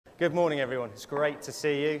Good morning, everyone. It's great to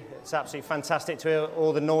see you. It's absolutely fantastic to hear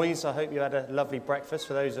all the noise. I hope you had a lovely breakfast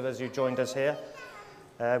for those of us who joined us here.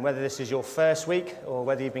 Whether this is your first week or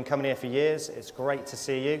whether you've been coming here for years, it's great to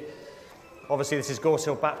see you. Obviously, this is Gorse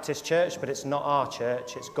Hill Baptist Church, but it's not our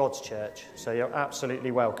church, it's God's church. So you're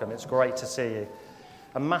absolutely welcome. It's great to see you.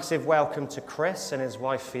 A massive welcome to Chris and his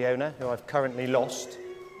wife Fiona, who I've currently lost.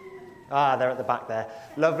 They're at the back there.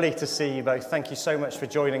 Lovely to see you both. Thank you so much for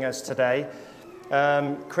joining us today.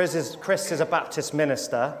 Chris is a Baptist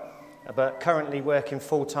minister, but currently working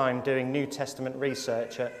full-time doing New Testament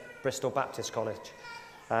research at Bristol Baptist College.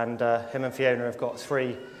 And him and Fiona have got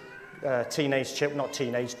three children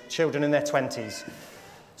in their 20s.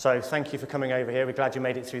 So thank you for coming over here. We're glad you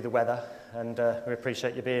made it through the weather, and we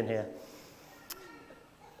appreciate you being here.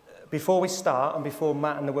 Before we start, and before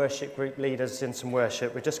Matt and the worship group lead us in some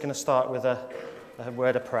worship, we're just going to start with a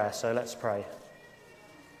word of prayer. So let's pray.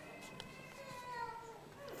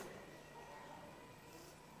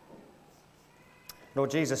 Lord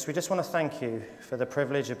Jesus, we just want to thank you for the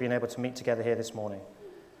privilege of being able to meet together here this morning,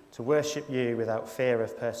 to worship you without fear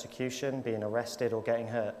of persecution, being arrested or getting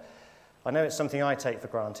hurt. I know it's something I take for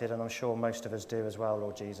granted, and I'm sure most of us do as well,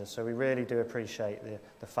 Lord Jesus. So we really do appreciate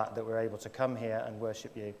the fact that we're able to come here and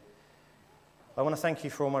worship you. I want to thank you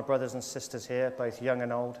for all my brothers and sisters here, both young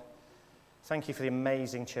and old. Thank you for the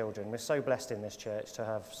amazing children. We're so blessed in this church to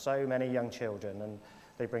have so many young children, and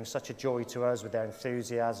they bring such a joy to us with their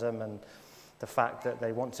enthusiasm, and the fact that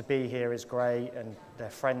they want to be here is great, and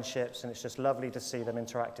their friendships, and it's just lovely to see them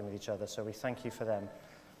interacting with each other, so we thank you for them.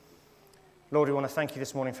 Lord, we want to thank you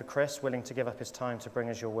this morning for Chris, willing to give up his time to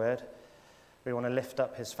bring us your word. We want to lift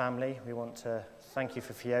up his family. We want to thank you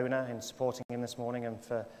for Fiona in supporting him this morning and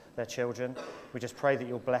for their children. We just pray that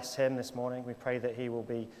you'll bless him this morning. We pray that he will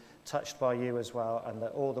be touched by you as well, and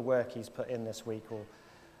that all the work he's put in this week will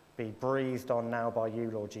be breathed on now by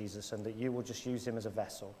you, Lord Jesus, and that you will just use him as a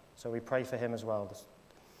vessel. So we pray for him as well.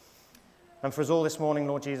 And for us all this morning,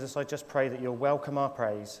 Lord Jesus, I just pray that you'll welcome our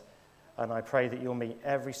praise, and I pray that you'll meet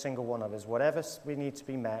every single one of us, whatever we need to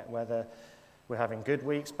be met, whether we're having good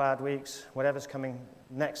weeks, bad weeks, whatever's coming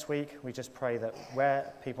next week. We just pray that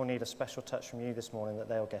where people need a special touch from you this morning, that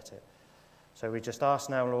they'll get it. So we just ask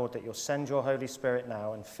now, Lord, that you'll send your Holy Spirit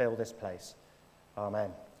now and fill this place.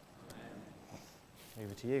 Amen.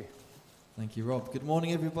 Over to you. Thank you, Rob. Good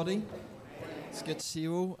morning, everybody. It's good to see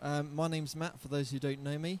you all. My name's Matt, for those who don't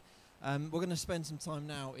know me. We're going to spend some time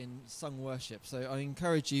now in sung worship. So I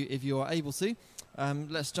encourage you, if you are able to,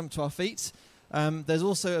 let's jump to our feet. There's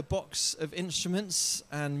also a box of instruments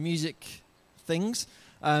and music things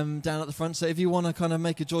down at the front. So if you want to kind of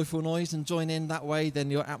make a joyful noise and join in that way, then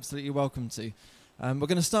you're absolutely welcome to. We're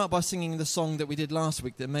going to start by singing the song that we did last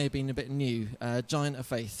week that may have been a bit new, Giant of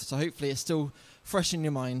Faith. So hopefully it's still fresh in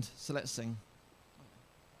your mind. So let's sing.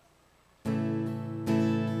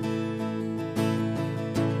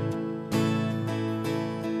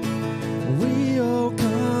 We all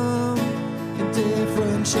come in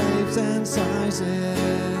different shapes and sizes.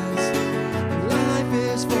 Life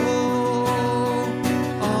is full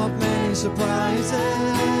of many surprises.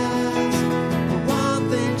 But one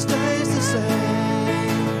thing stays the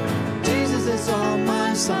same. Jesus is on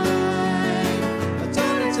my side. I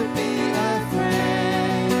don't need to be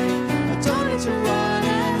afraid. I don't need to run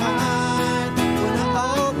and hide. When I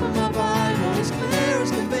open my Bible, it's clear as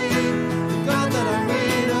can be. The God that I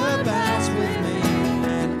read about's with me.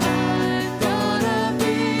 And I'm gonna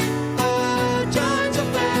be a giant of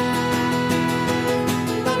faith.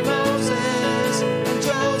 Like Moses and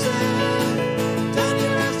Joseph, Daniel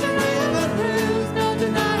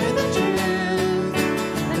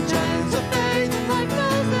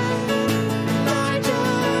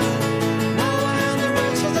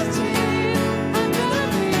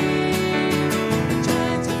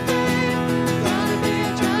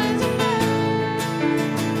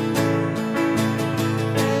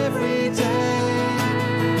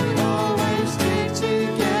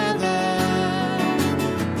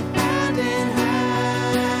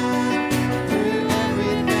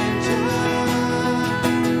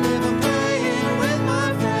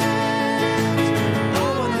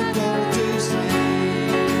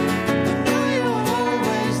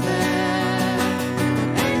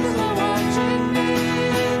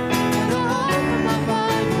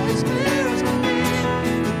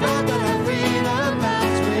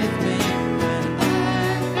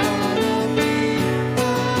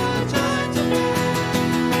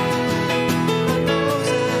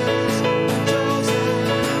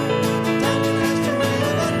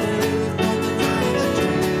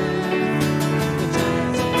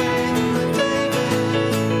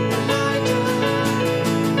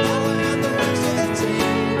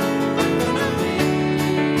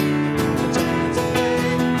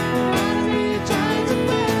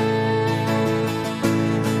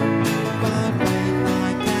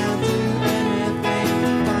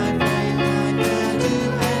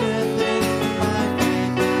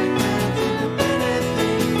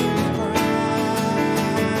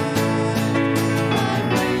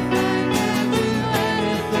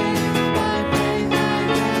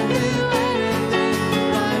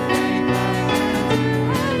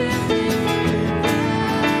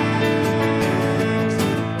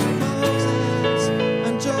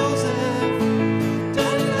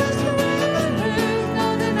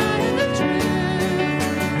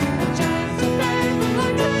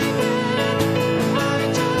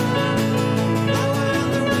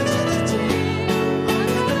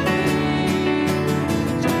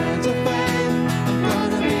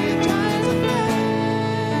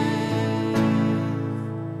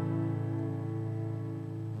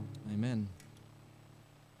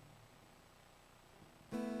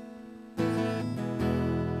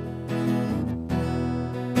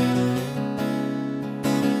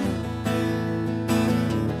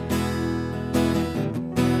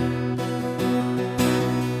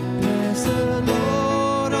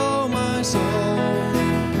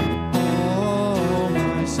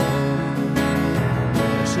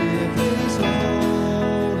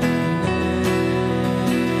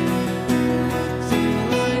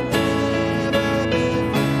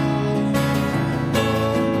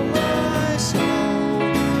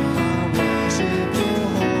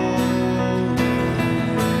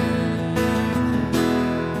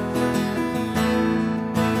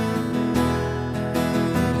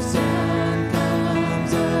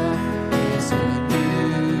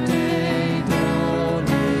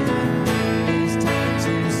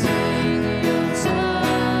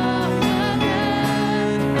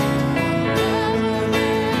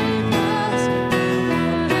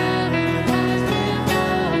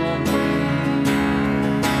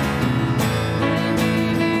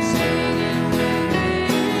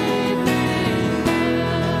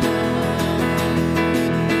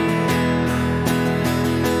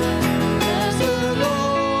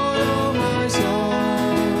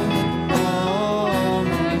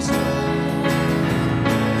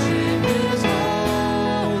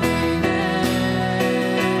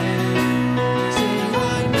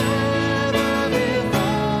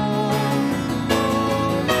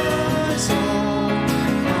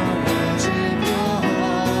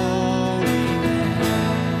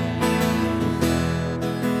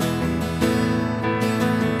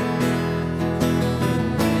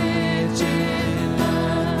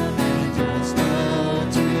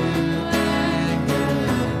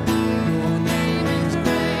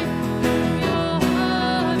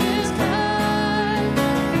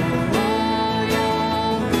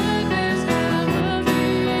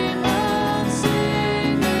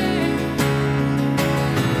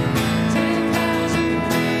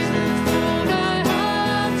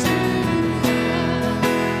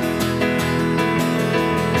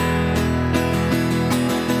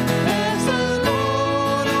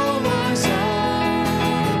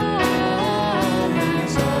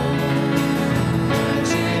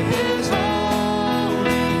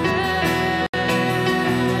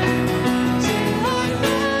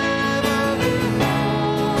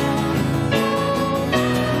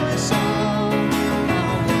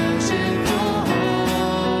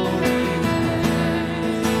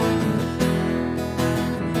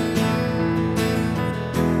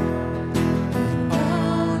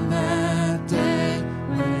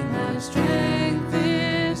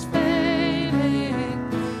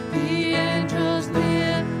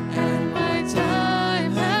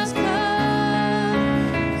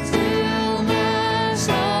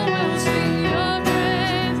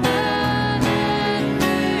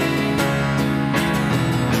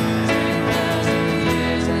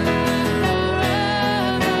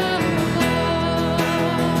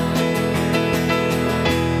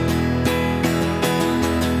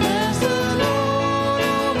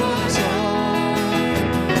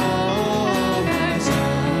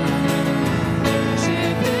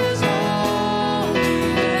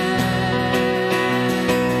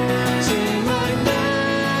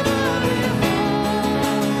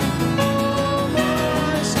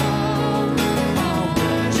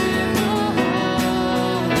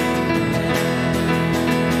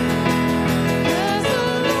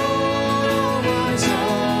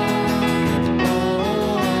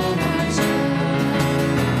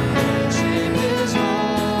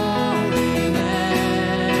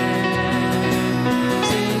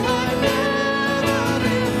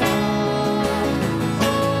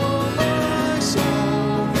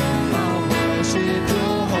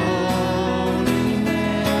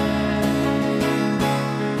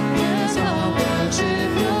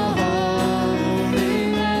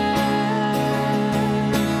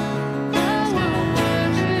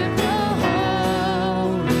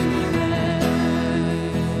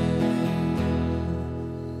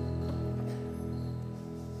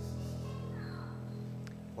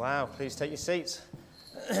Please take your seats.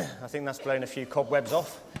 I think that's blown a few cobwebs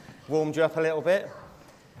off, warmed you up a little bit.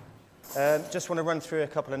 Just want to run through a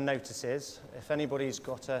couple of notices. If anybody's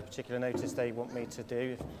got a particular notice they want me to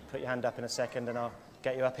do, put your hand up in a second and I'll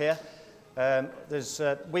get you up here. There's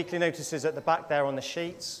weekly notices at the back there on the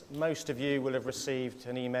sheets. Most of you will have received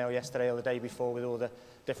an email yesterday or the day before with all the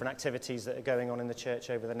different activities that are going on in the church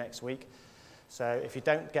over the next week. So if you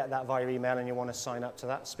don't get that via email and you want to sign up to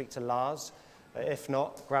that, speak to Lars. If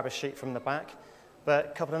not, grab a sheet from the back. But a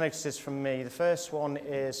couple of notices from me. The first one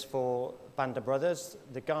is for Band of Brothers,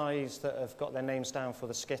 the guys that have got their names down for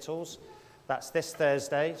the Skittles. That's this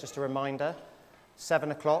Thursday, just a reminder,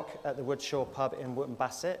 7 o'clock at the Woodshaw pub in Wootton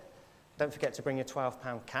Bassett. Don't forget to bring your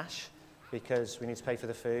 £12 cash because we need to pay for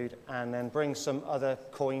the food, and then bring some other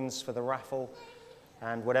coins for the raffle,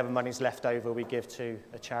 and whatever money's left over we give to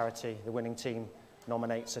a charity. The winning team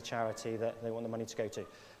nominates a charity that they want the money to go to.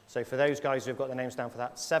 So for those guys who've got their names down for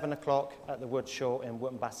that, 7 o'clock at the Woodshaw in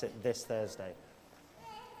Wootton Bassett this Thursday.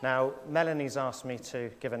 Now, Melanie's asked me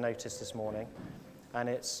to give a notice this morning, and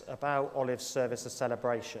it's about Olive's service of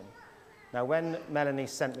celebration. Now, when Melanie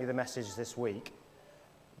sent me the message this week,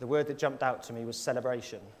 the word that jumped out to me was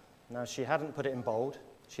celebration. Now, she hadn't put it in bold,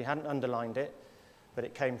 she hadn't underlined it, but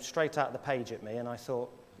it came straight out of the page at me, and I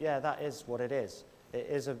thought, yeah, that is what it is. It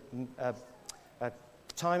is a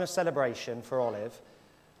time of celebration for Olive.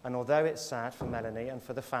 And although it's sad for Melanie and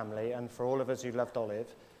for the family and for all of us who loved Olive,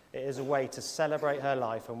 it is a way to celebrate her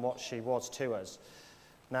life and what she was to us.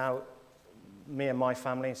 Now, me and my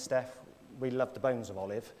family, Steph, we loved the bones of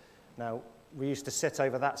Olive. Now, we used to sit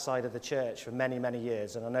over that side of the church for many, many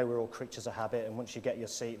years, and I know we're all creatures of habit, and once you get your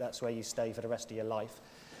seat, that's where you stay for the rest of your life.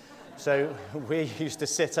 So we used to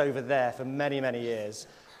sit over there for many, many years.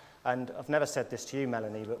 And I've never said this to you,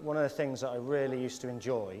 Melanie, but one of the things that I really used to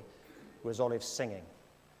enjoy was Olive singing.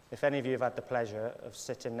 If any of you have had the pleasure of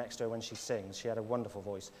sitting next to her when she sings, she had a wonderful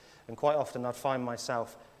voice. And quite often I'd find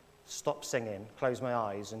myself stop singing, close my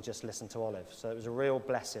eyes and just listen to Olive. So it was a real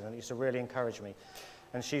blessing and it used to really encourage me.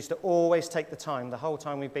 And she used to always take the time, the whole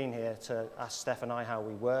time we've been here, to ask Steph and I how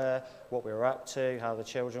we were, what we were up to, how the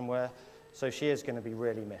children were. So she is going to be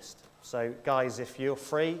really missed. So guys, if you're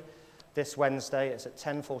free this Wednesday, it's at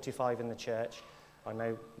 10:45 in the church. I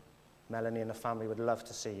know Melanie and the family would love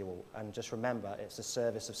to see you all. And just remember, it's a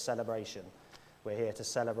service of celebration. We're here to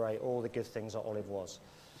celebrate all the good things that Olive was.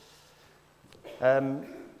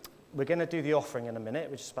 We're going to do the offering in a minute.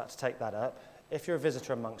 We're just about to take that up. If you're a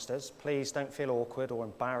visitor amongst us, please don't feel awkward or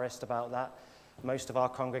embarrassed about that. Most of our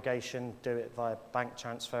congregation do it via bank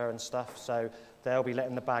transfer and stuff, so they'll be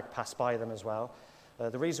letting the bag pass by them as well.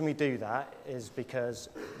 The reason we do that is because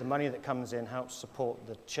the money that comes in helps support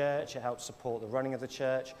the church, it helps support the running of the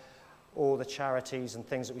church, all the charities and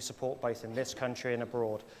things that we support both in this country and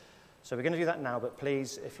abroad. So we're going to do that now, but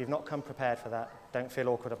please, if you've not come prepared for that, don't feel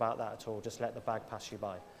awkward about that at all. Just let the bag pass you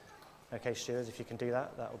by. Okay, stewards, if you can do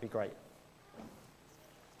that, that would be great.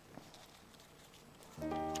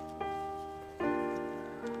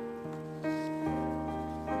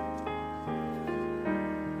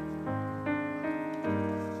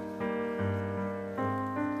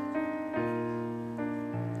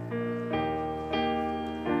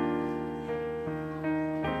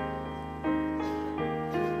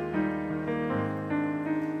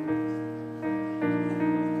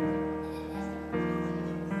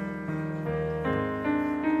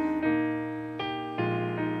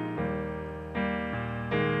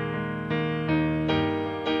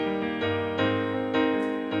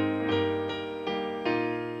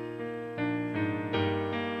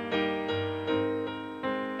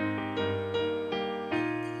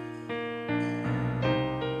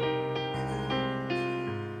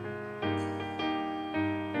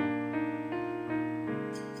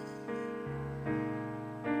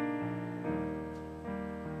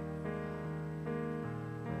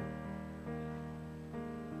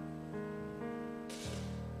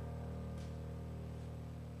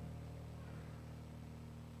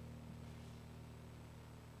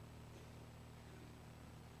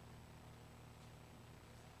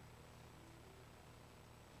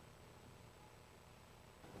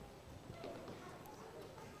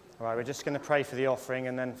 All right, we're just going to pray for the offering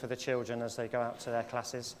and then for the children as they go out to their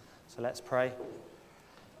classes. So let's pray.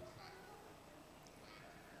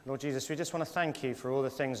 Lord Jesus, we just want to thank you for all the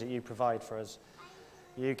things that you provide for us.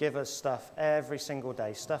 You give us stuff every single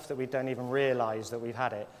day, stuff that we don't even realize that we've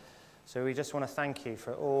had it. So we just want to thank you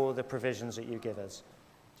for all the provisions that you give us.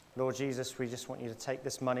 Lord Jesus, we just want you to take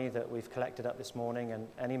this money that we've collected up this morning and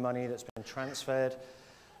any money that's been transferred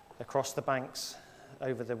across the banks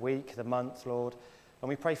over the week, the month, Lord, and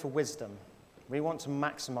we pray for wisdom. We want to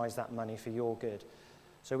maximize that money for your good.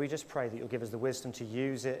 So we just pray that you'll give us the wisdom to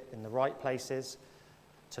use it in the right places,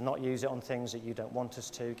 to not use it on things that you don't want us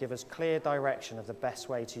to. Give us clear direction of the best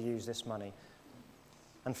way to use this money.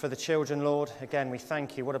 And for the children, Lord, again, we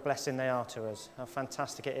thank you. What a blessing they are to us. How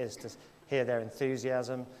fantastic it is to hear their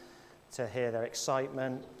enthusiasm, to hear their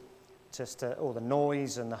excitement, just all the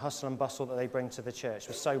noise and the hustle and bustle that they bring to the church.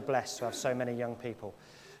 We're so blessed to have so many young people.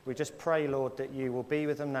 We just pray, Lord, that you will be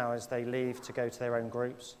with them now as they leave to go to their own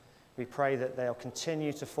groups. We pray that they'll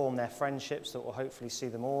continue to form their friendships that will hopefully see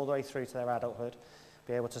them all the way through to their adulthood,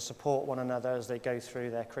 be able to support one another as they go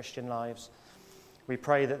through their Christian lives. We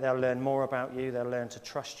pray that they'll learn more about you, they'll learn to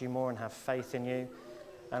trust you more and have faith in you.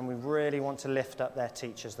 And we really want to lift up their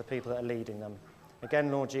teachers, the people that are leading them.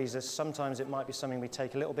 Again, Lord Jesus, sometimes it might be something we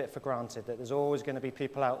take a little bit for granted, that there's always going to be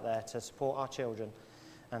people out there to support our children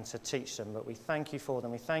and to teach them. But we thank you for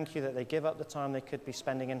them. We thank you that they give up the time they could be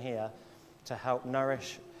spending in here to help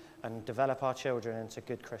nourish and develop our children into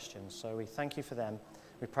good Christians. So we thank you for them.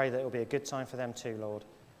 We pray that it will be a good time for them too, Lord.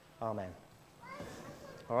 Amen.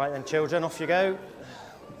 All right then, children, off you go.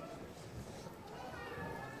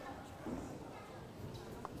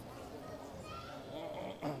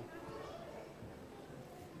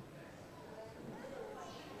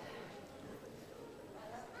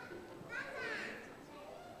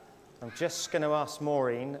 I'm just going to ask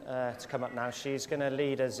Maureen to come up now. She's going to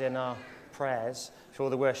lead us in our prayers before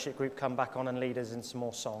the worship group come back on and lead us in some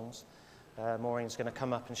more songs. Maureen's going to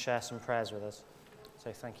come up and share some prayers with us.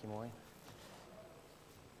 So thank you, Maureen.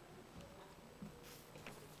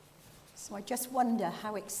 So I just wonder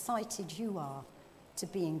how excited you are to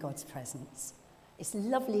be in God's presence. It's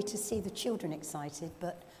lovely to see the children excited,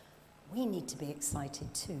 but we need to be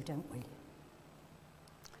excited too, don't we?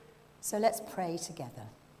 So let's pray together.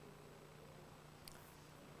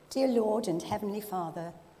 Dear Lord and Heavenly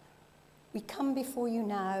Father, we come before you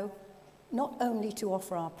now not only to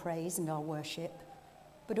offer our praise and our worship,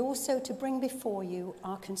 but also to bring before you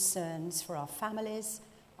our concerns for our families,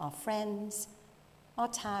 our friends, our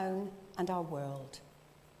town, and our world.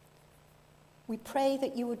 We pray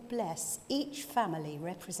that you would bless each family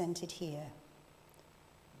represented here.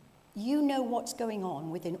 You know what's going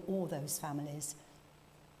on within all those families,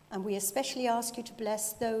 and we especially ask you to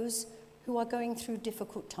bless those who are going through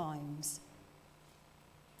difficult times,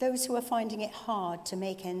 those who are finding it hard to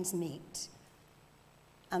make ends meet,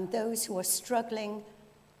 and those who are struggling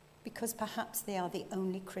because perhaps they are the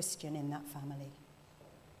only Christian in that family.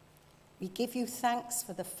 We give you thanks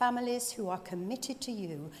for the families who are committed to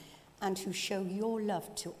you and who show your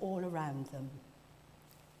love to all around them.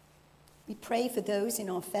 We pray for those in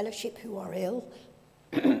our fellowship who are ill.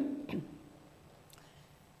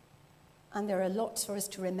 And there are lots for us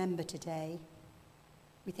to remember today.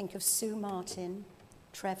 We think of Sue Martin,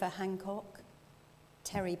 Trevor Hancock,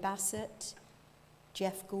 Terry Bassett,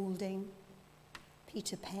 Jeff Goulding,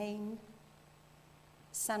 Peter Payne,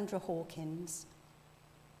 Sandra Hawkins,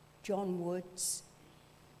 John Woods,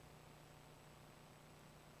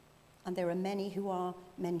 and there are many who are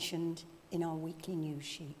mentioned in our weekly news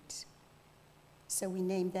sheet. So we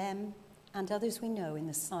name them and others we know in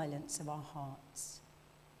the silence of our hearts.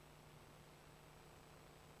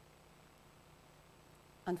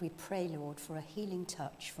 And we pray, Lord, for a healing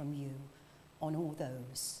touch from you on all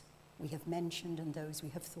those we have mentioned and those we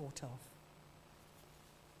have thought of.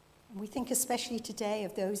 We think especially today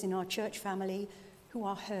of those in our church family who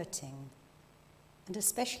are hurting, and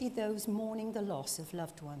especially those mourning the loss of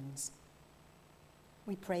loved ones.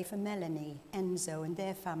 We pray for Melanie, Enzo, and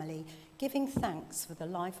their family, giving thanks for the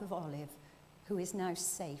life of Olive, who is now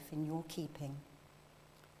safe in your keeping.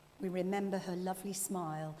 We remember her lovely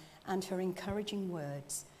smile and her encouraging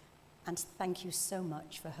words, and thank you so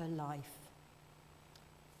much for her life.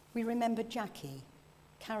 We remember Jackie,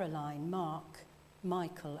 Caroline, Mark,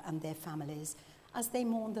 Michael, and their families as they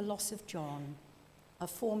mourn the loss of John, a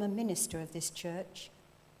former minister of this church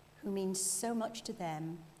who means so much to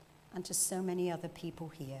them and to so many other people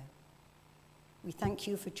here. We thank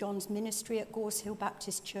you for John's ministry at Gorse Hill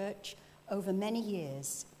Baptist Church over many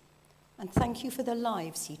years, and thank you for the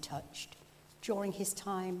lives he touched during his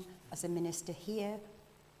time as a minister here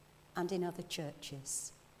and in other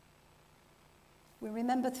churches. We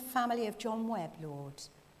remember the family of John Webb, Lord,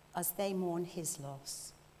 as they mourn his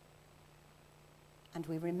loss. And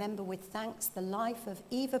we remember with thanks the life of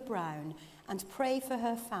Eva Brown and pray for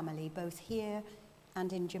her family both here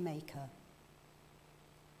and in Jamaica.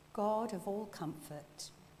 God of all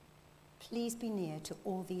comfort, please be near to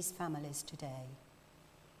all these families today.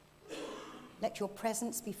 Let your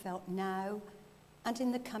presence be felt now and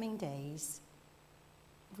in the coming days.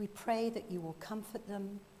 We pray that you will comfort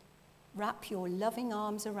them, wrap your loving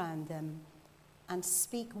arms around them, and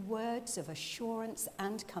speak words of assurance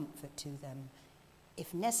and comfort to them,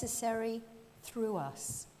 if necessary, through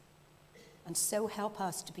us, and so help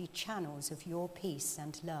us to be channels of your peace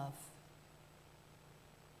and love.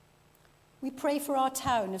 We pray for our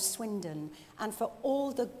town of Swindon and for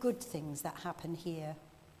all the good things that happen here,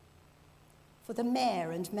 for the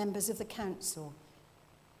mayor and members of the council,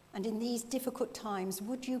 and in these difficult times,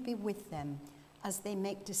 would you be with them as they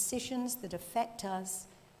make decisions that affect us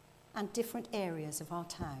and different areas of our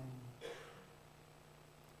town.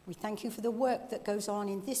 We thank you for the work that goes on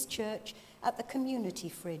in this church, at the community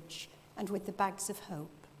fridge, and with the bags of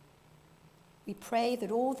hope. We pray that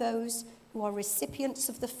all those who are recipients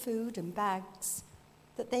of the food and bags,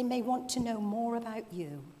 that they may want to know more about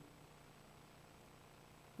you.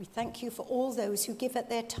 We thank you for all those who give at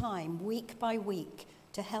their time, week by week,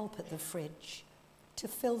 to help at the fridge, to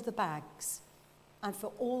fill the bags, and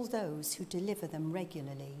for all those who deliver them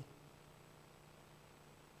regularly.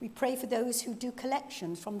 We pray for those who do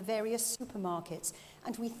collections from the various supermarkets,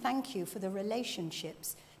 and we thank you for the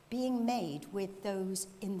relationships being made with those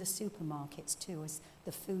in the supermarkets too, as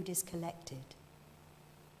the food is collected.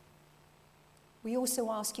 We also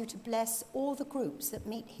ask you to bless all the groups that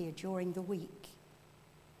meet here during the week,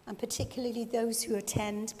 and particularly those who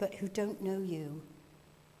attend but who don't know you.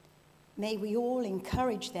 May we all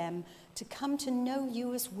encourage them to come to know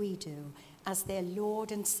you as we do, as their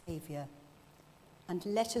Lord and Saviour, and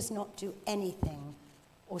let us not do anything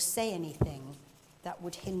or say anything that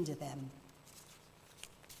would hinder them.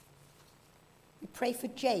 We pray for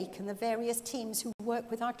Jake and the various teams who work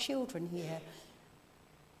with our children here.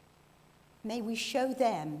 May we show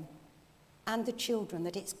them and the children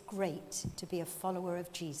that it's great to be a follower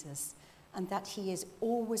of Jesus and that he is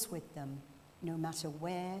always with them, no matter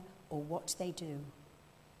where or what they do.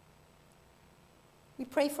 We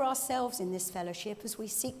pray for ourselves in this fellowship as we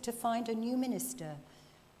seek to find a new minister.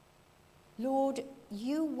 Lord,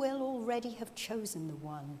 you will already have chosen the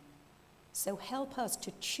one, so help us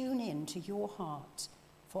to tune in to your heart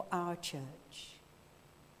for our church.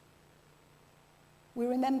 We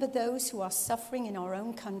remember those who are suffering in our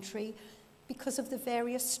own country because of the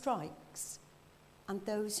various strikes, and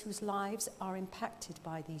those whose lives are impacted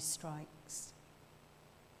by these strikes.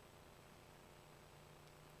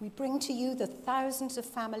 We bring to you the thousands of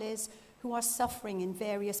families who are suffering in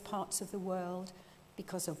various parts of the world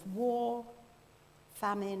because of war,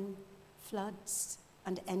 famine, floods,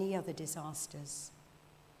 and any other disasters.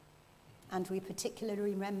 And we particularly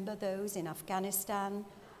remember those in Afghanistan,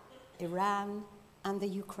 Iran, and the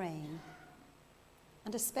Ukraine,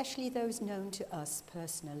 and especially those known to us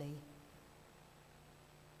personally.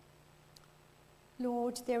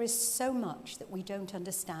 Lord, there is so much that we don't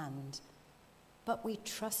understand, but we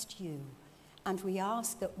trust you, and we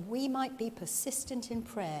ask that we might be persistent in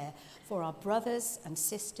prayer for our brothers and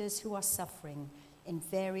sisters who are suffering in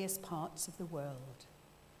various parts of the world.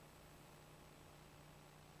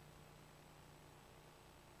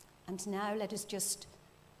 And now let us just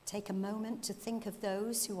take a moment to think of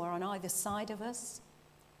those who are on either side of us,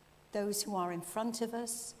 those who are in front of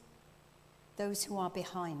us, those who are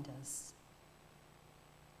behind us.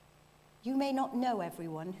 You may not know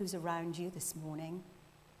everyone who's around you this morning,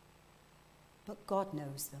 but God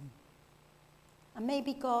knows them. And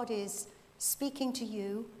maybe God is speaking to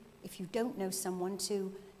you, if you don't know someone,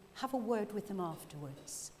 to have a word with them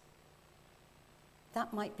afterwards.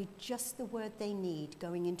 That might be just the word they need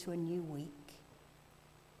going into a new week.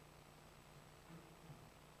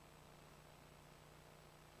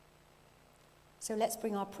 So let's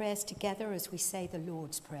bring our prayers together as we say the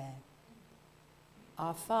Lord's Prayer.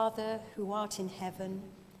 Our Father, who art in heaven,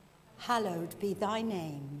 hallowed be thy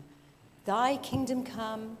name. Thy kingdom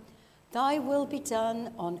come, thy will be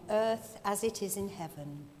done on earth as it is in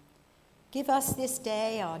heaven. Give us this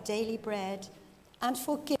day our daily bread, and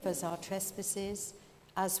forgive us our trespasses,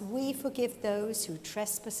 as we forgive those who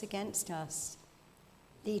trespass against us.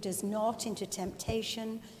 Lead us not into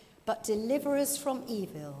temptation, but deliver us from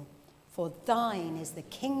evil. For thine is the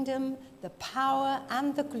kingdom, the power,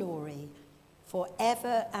 and the glory,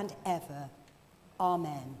 forever and ever.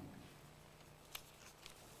 Amen.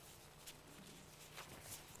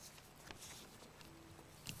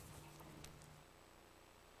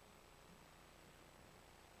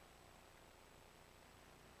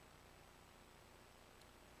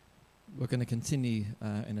 We're going to continue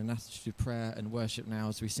in an attitude of prayer and worship now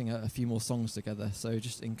as we sing a few more songs together. So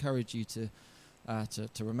just encourage you to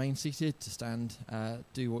remain seated, to stand,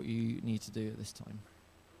 do what you need to do at this time.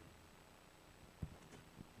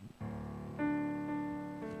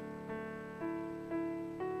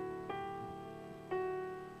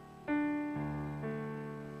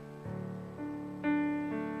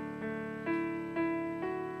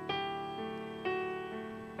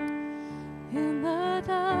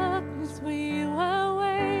 as we were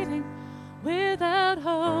waiting, without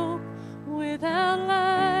hope, without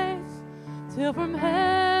light, till from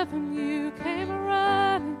heaven you came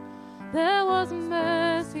running. There was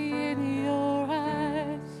mercy in your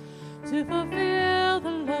eyes to fulfill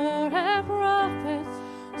the law and prophets.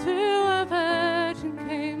 To a virgin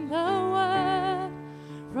came the word,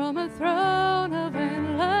 from a throne of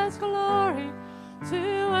endless glory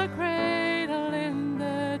to a cradle in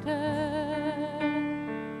the dirt.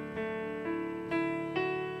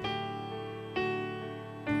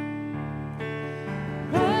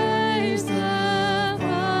 Praise the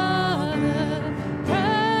Father,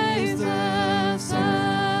 praise the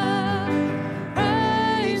Son,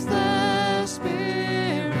 praise the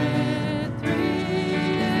Spirit,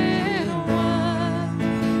 three in one.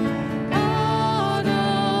 God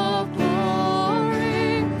of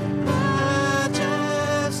glory, majesty,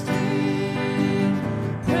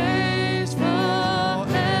 praise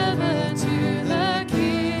forever to the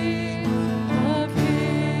King of Kings.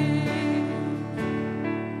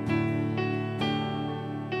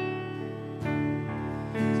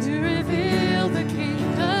 To reveal the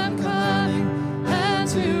kingdom coming and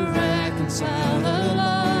to reconcile the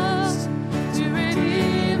lost, to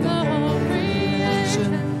redeem the whole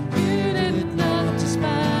creation. You did not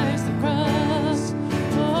despise the cross,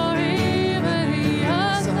 or even in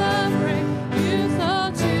your suffering you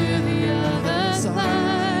thought to the other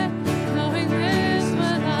side, knowing this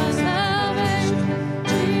was our salvation.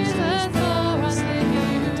 Jesus for us in you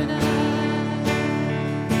died.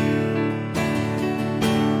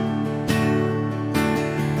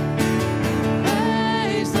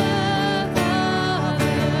 Praise the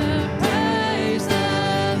Father, praise the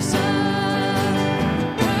Son,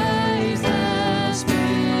 praise the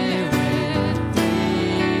Spirit,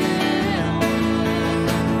 three in one.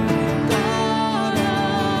 God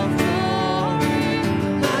of glory,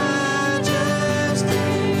 majesty,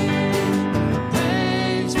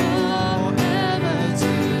 praise forever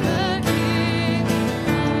to the King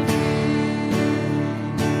of Kings.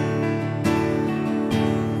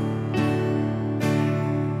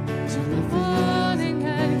 To the morning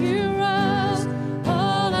and you rose,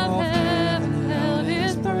 all of heaven held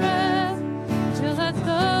his breath, till that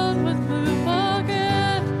throne was moved for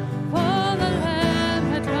good, for the Lamb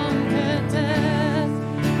had conquered death,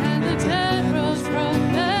 and the dead rose from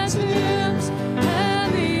their tombs,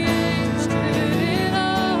 and the angels stood in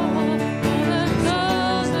awe, for the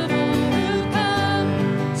cause of all who come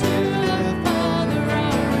to the Father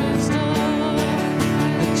are restored.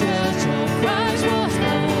 And the church of Christ was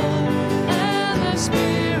born, and the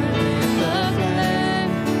Spirit lit the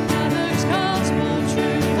flame, and the gospel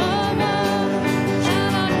truth of all,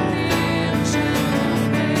 and on the ocean of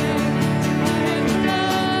pain. By his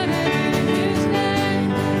blood and in his name,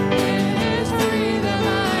 in his freedom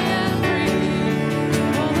I am free.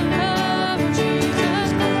 For the love of Jesus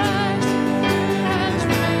Christ, who has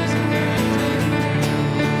risen within me.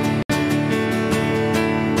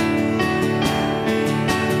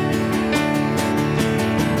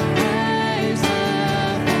 Praise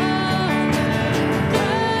the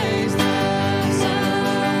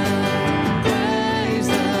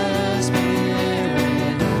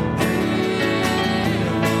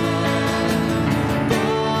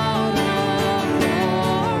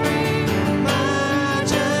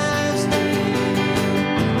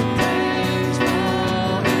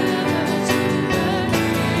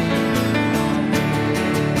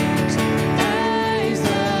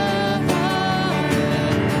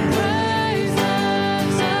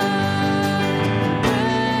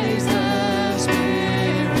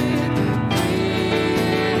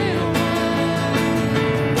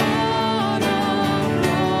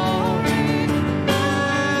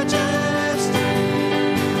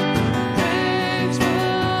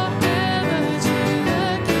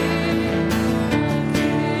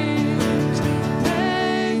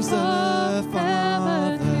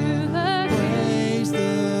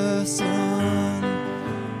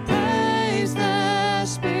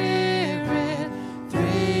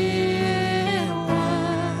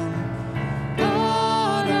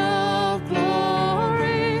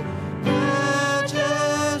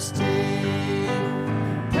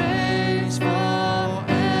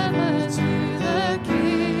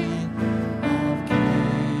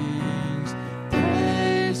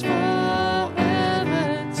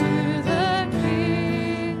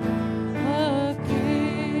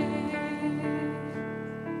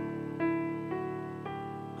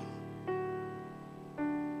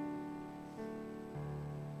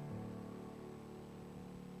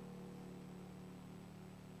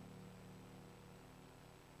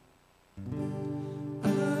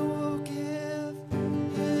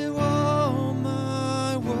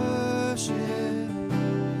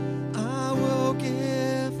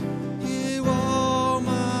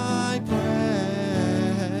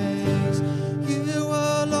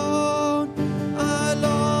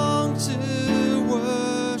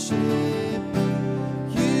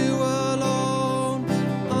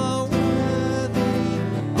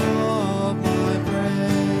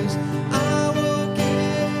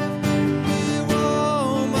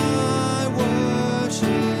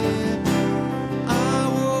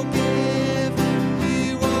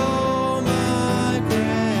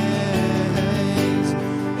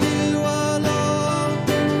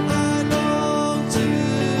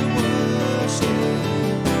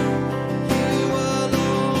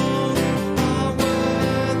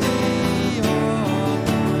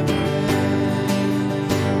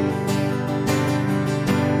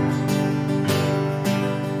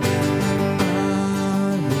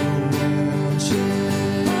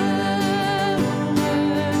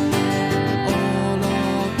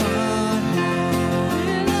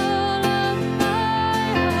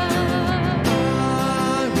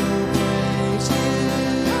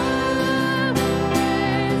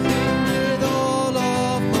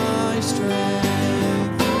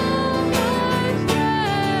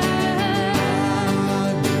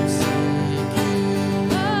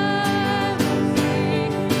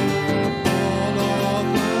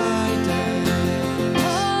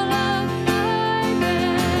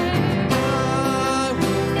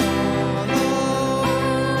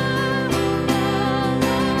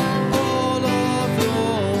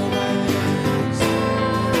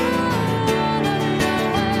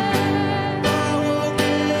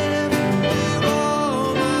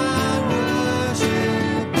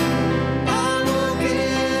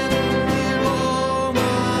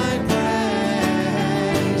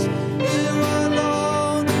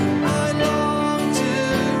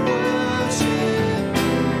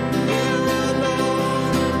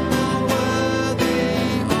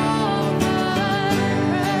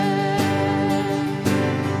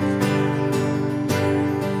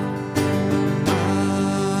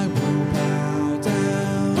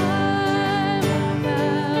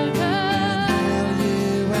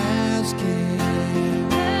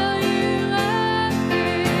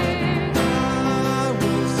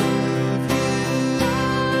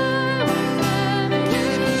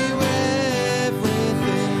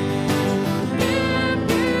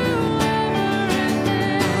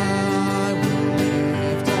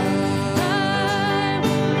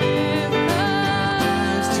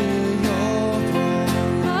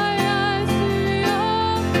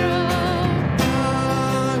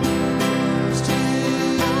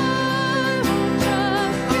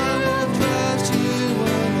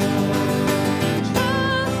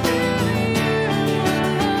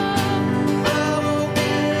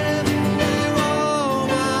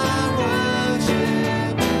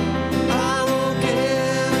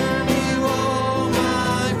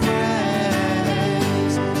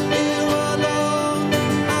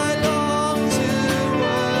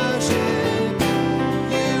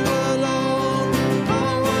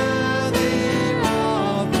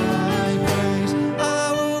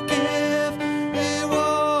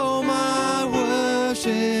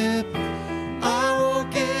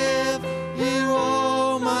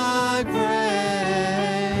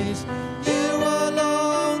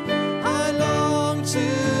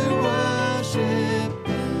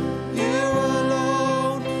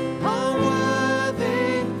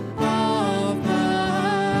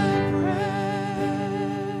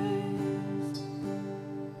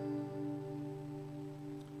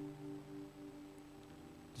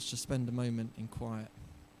just spend a moment in quiet.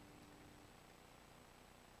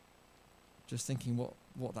 Just thinking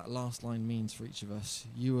what that last line means for each of us.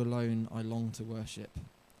 You alone I long to worship.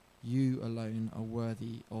 You alone are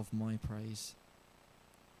worthy of my praise.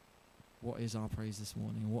 What is our praise this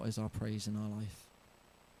morning? What is our praise in our life?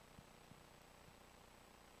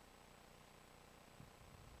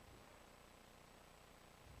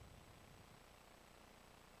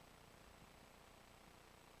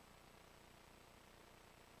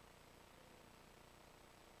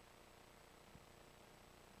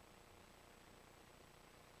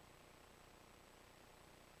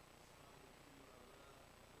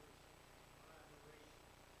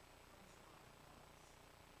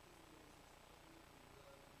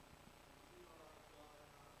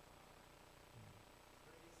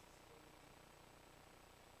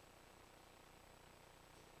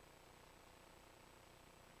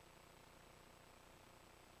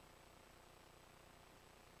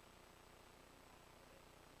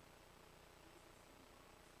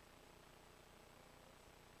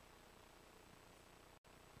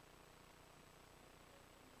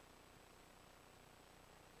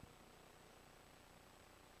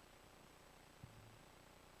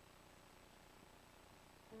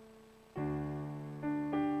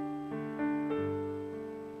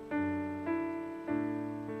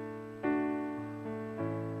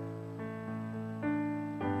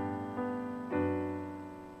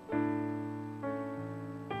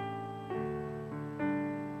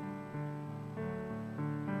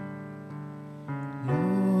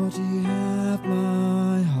 Lord, you have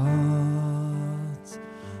my heart,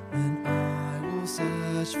 and I will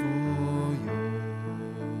search for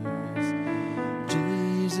yours.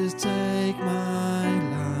 Jesus, take my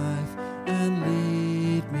life and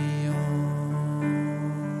lead me on.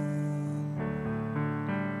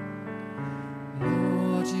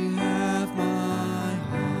 Lord, you have my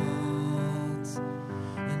heart,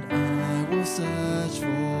 and I will search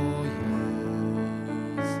for yours.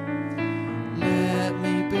 Let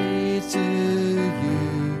me be to you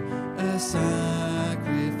a sacrifice,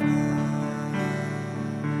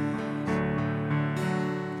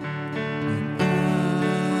 and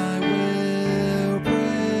I will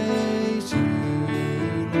praise you,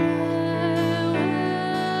 Lord.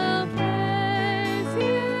 I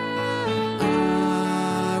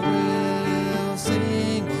will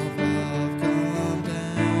sing of love come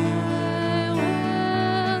down.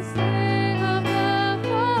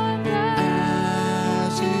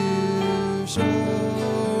 As you show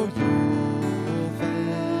your face,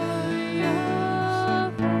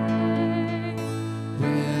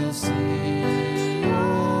 we'll see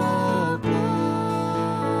your glory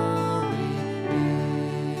here.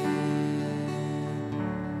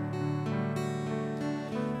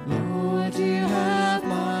 Lord, you have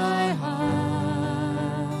my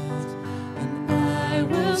heart, and I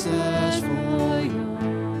will search for yours.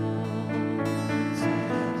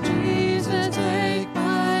 Jesus, take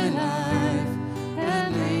my life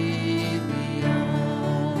and lead me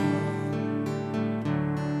on.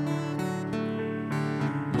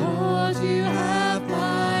 Lord, you have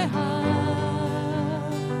my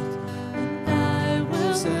heart, and I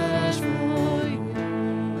will search for yours.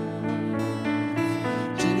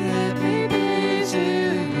 Let me be to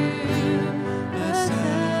you a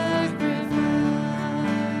sacrifice.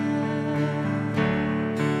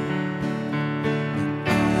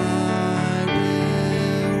 I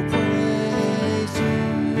will praise you,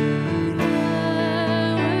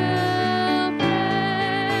 Lord.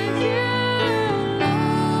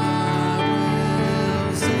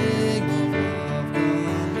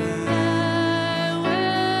 I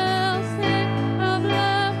will sing of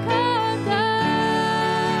love come down.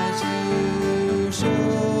 As you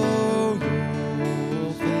show your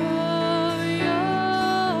face,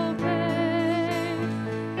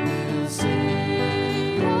 we'll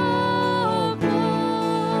see your glory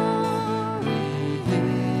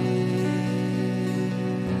here.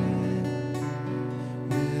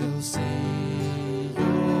 We'll see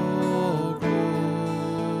your glory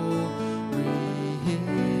here.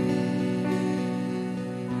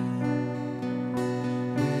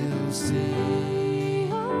 We'll see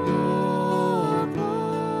your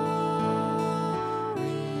glory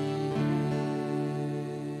here.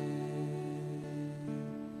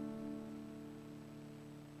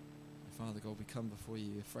 Father God, we come before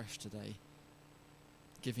you afresh today,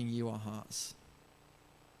 giving you our hearts,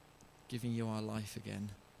 giving you our life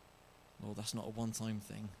again. Lord, that's not a one-time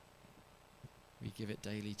thing. We give it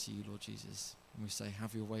daily to you, Lord Jesus. And we say,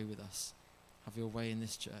 have your way with us. Have your way in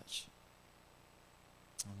this church.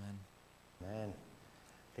 Amen. Amen.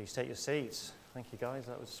 Please take your seats. Thank you, guys.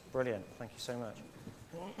 That was brilliant. Thank you so much.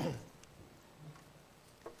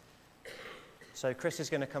 So Chris is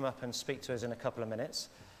going to come up and speak to us in a couple of minutes,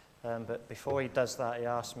 but before he does that, he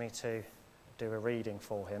asked me to do a reading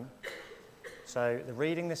for him. So the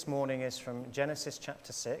reading this morning is from Genesis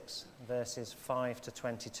chapter 6, verses 5 to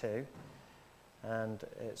 22, and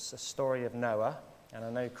it's a story of Noah, and I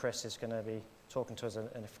know Chris is going to be talking to us in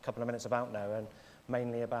a couple of minutes about Noah, and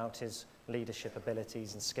mainly about his leadership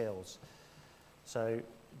abilities and skills. So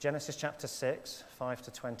Genesis chapter 6, 5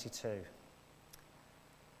 to 22.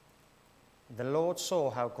 The Lord saw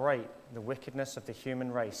how great the wickedness of the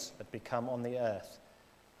human race had become on the earth,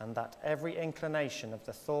 and that every inclination of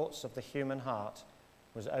the thoughts of the human heart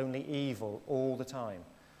was only evil all the time.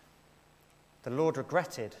 The Lord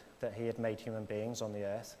regretted that he had made human beings on the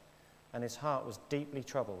earth, and his heart was deeply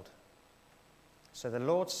troubled. So the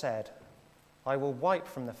Lord said, I will wipe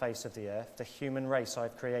from the face of the earth the human race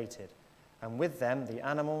I've created, and with them the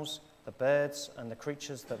animals, the birds, and the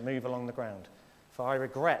creatures that move along the ground. For I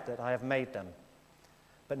regret that I have made them.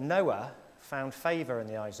 But Noah found favor in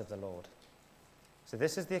the eyes of the Lord. So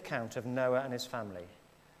this is the account of Noah and his family.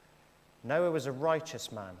 Noah was a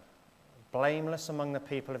righteous man, blameless among the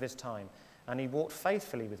people of his time, and he walked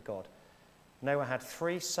faithfully with God. Noah had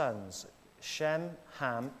 3 sons, Shem,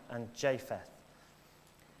 Ham, and Japheth.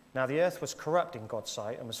 Now the earth was corrupt in God's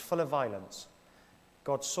sight and was full of violence.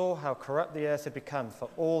 God saw how corrupt the earth had become, for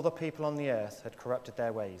all the people on the earth had corrupted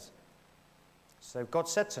their ways. So God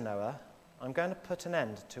said to Noah, I'm going to put an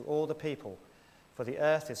end to all the people, for the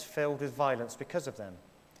earth is filled with violence because of them.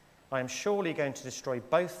 I am surely going to destroy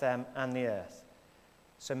both them and the earth.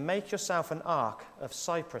 So make yourself an ark of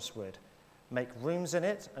cypress wood, make rooms in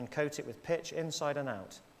it and coat it with pitch inside and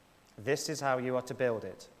out. This is how you are to build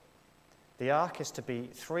it. The ark is to be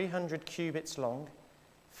 300 cubits long,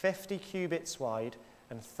 50 cubits wide,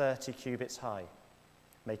 and 30 cubits high.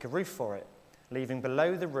 Make a roof for it, leaving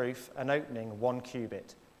below the roof an opening 1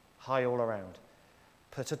 cubit, high all around.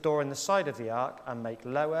 Put a door in the side of the ark and make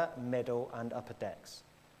lower, middle, and upper decks.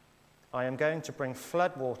 I am going to bring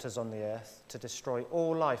flood waters on the earth to destroy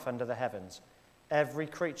all life under the heavens, every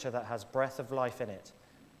creature that has breath of life in it.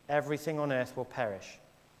 Everything on earth will perish.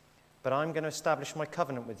 But I'm going to establish my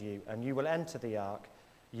covenant with you, and you will enter the ark,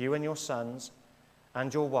 you and your sons,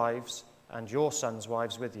 and your wives, and your sons'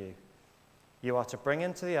 wives with you. You are to bring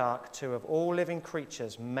into the ark 2 of all living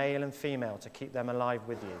creatures, male and female, to keep them alive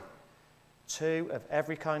with you. 2 of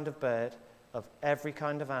every kind of bird, of every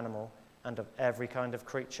kind of animal, and of every kind of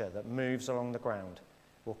creature that moves along the ground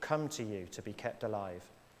will come to you to be kept alive.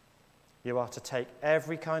 You are to take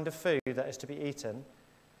every kind of food that is to be eaten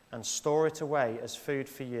and store it away as food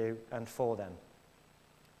for you and for them.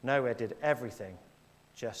 Noah did everything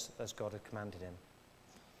just as God had commanded him.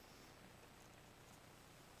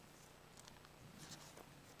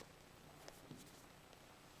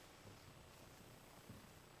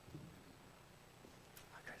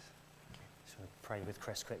 Pray with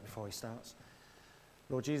Chris quick before he starts.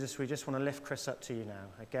 Lord Jesus, we just want to lift Chris up to you now.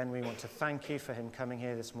 Again, we want to thank you for him coming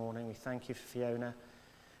here this morning. We thank you for Fiona.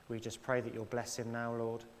 We just pray that you'll bless him now,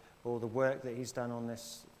 Lord. All the work that he's done on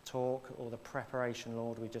this talk, all the preparation,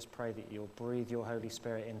 Lord, we just pray that you'll breathe your Holy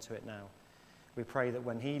Spirit into it now. We pray that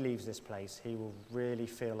when he leaves this place, he will really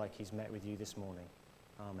feel like he's met with you this morning.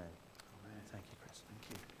 Amen. Amen. Thank you, Chris.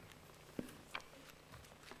 Thank you.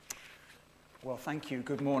 Well, thank you.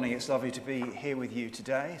 Good morning. It's lovely to be here with you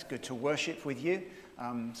today. It's good to worship with you.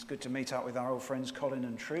 It's good to meet up with our old friends Colin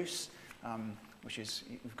and Truce,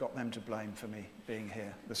 you've got them to blame for me being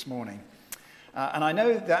here this morning. And I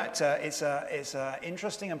know that it's an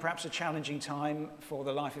interesting and perhaps a challenging time for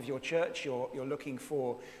the life of your church. You're looking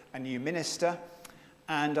for a new minister.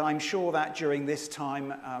 And I'm sure that during this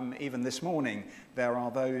time, even this morning, there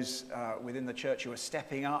are those within the church who are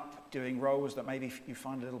stepping up, doing roles that maybe you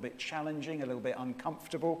find a little bit challenging, a little bit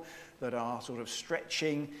uncomfortable, that are sort of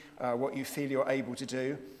stretching what you feel you're able to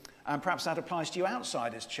do. And perhaps that applies to you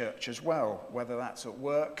outside as church as well, whether that's at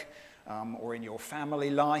work or in your family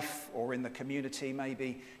life or in the community.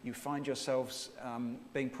 Maybe you find yourselves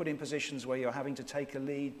being put in positions where you're having to take a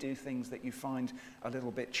lead, do things that you find a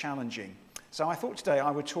little bit challenging. So I thought today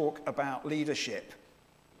I would talk about leadership.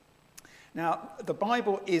 Now, the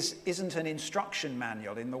Bible isn't an instruction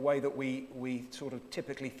manual in the way that we sort of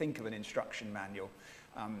typically think of an instruction manual.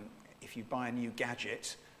 If you buy a new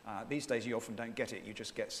gadget, these days you often don't get it, you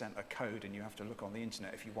just get sent a code and you have to look on the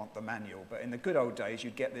internet if you want the manual. But in the good old days,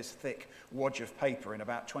 you'd get this thick wodge of paper in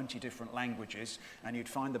about 20 different languages, and you'd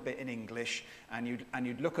find the bit in English, and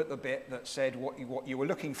you'd look at the bit that said what you were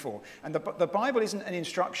looking for. And the Bible isn't an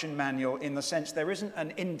instruction manual in the sense there isn't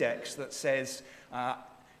an index that says,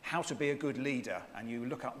 how to be a good leader, and you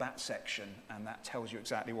look up that section and that tells you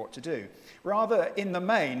exactly what to do. Rather, in the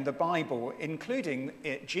main, the Bible, including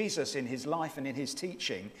Jesus in his life and in his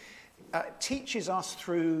teaching, teaches us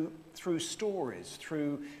through stories,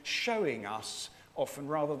 through showing us often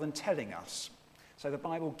rather than telling us. So the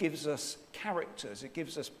Bible gives us characters, it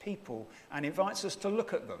gives us people, and invites us to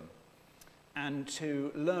look at them and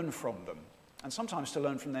to learn from them, and sometimes to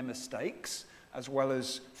learn from their mistakes as well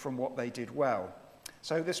as from what they did well.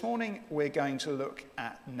 So this morning we're going to look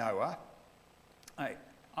at Noah.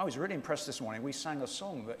 I was really impressed this morning. We sang a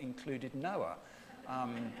song that included Noah.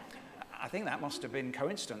 I think that must have been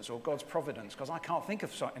coincidence or God's providence, because I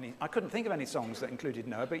couldn't think of any songs that included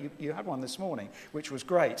Noah, but you had one this morning, which was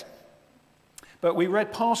great. But we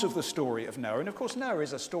read part of the story of Noah, and of course Noah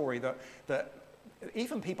is a story that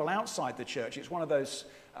even people outside the church, it's one of those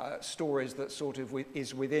stories that sort of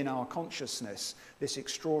is within our consciousness, this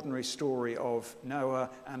extraordinary story of Noah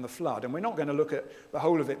and the flood. And we're not going to look at the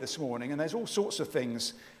whole of it this morning, and there's all sorts of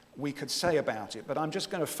things we could say about it, but I'm just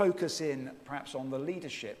going to focus in perhaps on the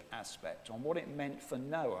leadership aspect, on what it meant for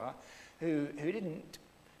Noah, who didn't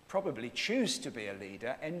probably choose to be a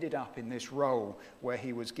leader, ended up in this role where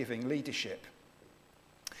he was giving leadership.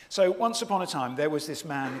 So once upon a time, there was this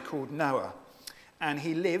man called Noah, and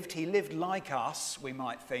he lived like us, we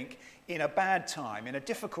might think, in a bad time, in a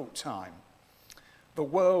difficult time. The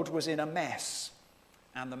world was in a mess,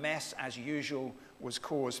 and the mess, as usual, was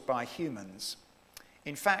caused by humans.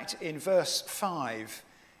 In fact, in verse 5,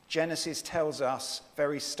 Genesis tells us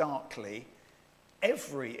very starkly,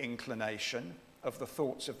 every inclination of the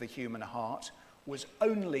thoughts of the human heart was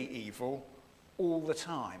only evil all the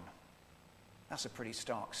time. That's a pretty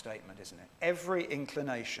stark statement, isn't it? Every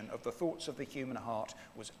inclination of the thoughts of the human heart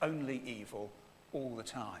was only evil all the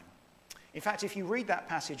time. In fact, if you read that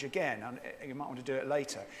passage again, and you might want to do it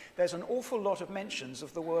later, there's an awful lot of mentions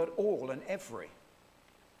of the word all and every.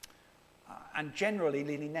 And generally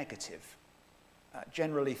really negative.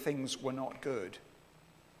 Generally things were not good.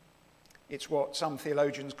 It's what some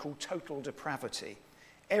theologians call total depravity.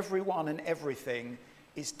 Everyone and everything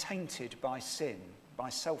is tainted by sin, by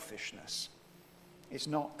selfishness. It's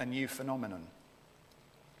not a new phenomenon.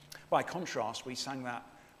 By contrast, we sang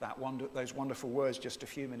those wonderful words just a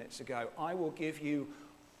few minutes ago. I will give you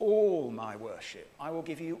all my worship. I will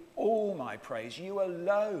give you all my praise. You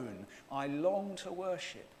alone I long to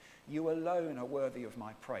worship. You alone are worthy of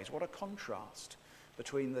my praise. What a contrast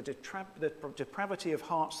between the depravity of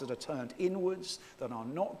hearts that are turned inwards, that are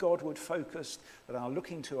not Godward focused, that are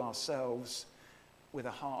looking to ourselves, with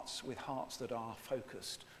hearts that are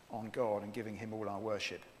focused on God and giving him all our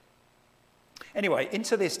worship. Anyway,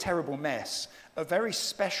 into this terrible mess, a very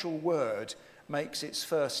special word makes its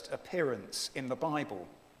first appearance in the Bible.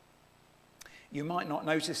 You might not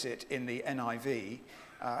notice it in the NIV,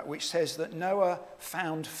 which says that Noah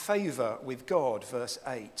found favour with God, verse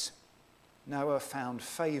 8. Noah found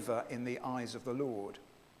favour in the eyes of the Lord.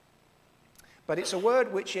 But it's a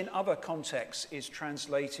word which in other contexts is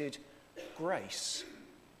translated grace.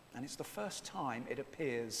 And it's the first time it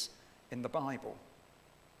appears in the Bible.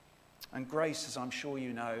 And grace, as I'm sure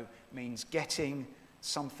you know, means getting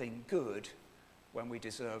something good when we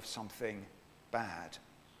deserve something bad.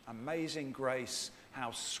 Amazing grace,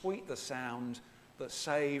 how sweet the sound that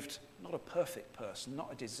saved not a perfect person,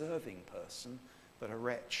 not a deserving person, but a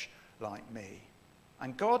wretch like me.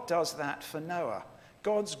 And God does that for Noah.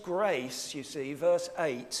 God's grace, you see, verse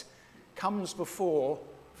 8, comes before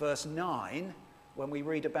verse 9 when we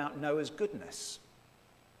read about Noah's goodness.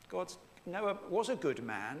 Noah was a good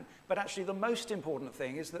man, but actually the most important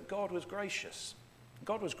thing is that God was gracious.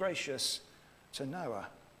 God was gracious to Noah,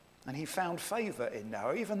 and he found favour in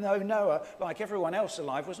Noah, even though Noah, like everyone else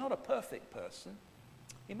alive, was not a perfect person.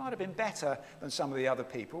 He might have been better than some of the other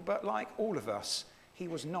people, but like all of us, he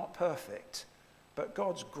was not perfect. But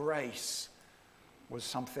God's grace was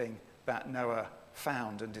something that Noah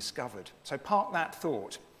found and discovered. So park that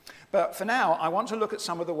thought. But for now, I want to look at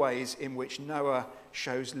some of the ways in which Noah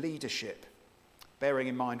shows leadership, bearing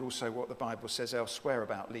in mind also what the Bible says elsewhere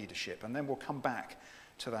about leadership. And then we'll come back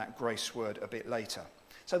to that grace word a bit later.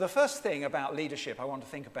 So the first thing about leadership I want to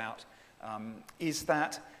think about is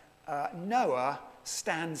that Noah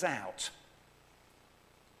stands out.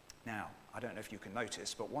 Now, I don't know if you can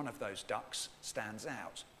notice, but one of those ducks stands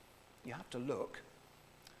out. You have to look,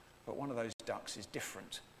 but one of those ducks is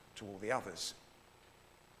different to all the others.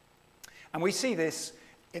 And we see this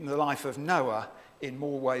in the life of Noah in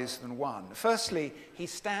more ways than one. Firstly, he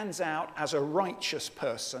stands out as a righteous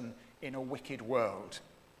person in a wicked world.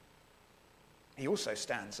 He also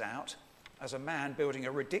stands out as a man building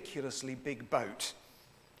a ridiculously big boat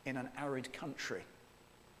in an arid country.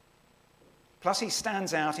 Plus, he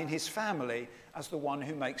stands out in his family as the one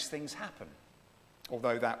who makes things happen,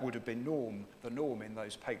 although that would have been the norm in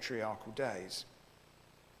those patriarchal days.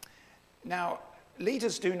 Now,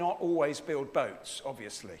 leaders do not always build boats,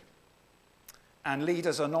 obviously. And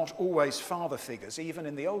leaders are not always father figures. Even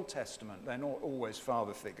in the Old Testament, they're not always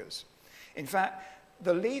father figures. In fact,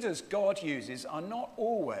 the leaders God uses are not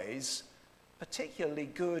always particularly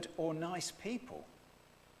good or nice people.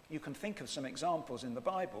 You can think of some examples in the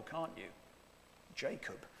Bible, can't you?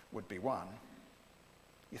 Jacob would be one.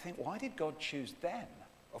 You think, why did God choose them,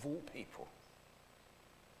 of all people?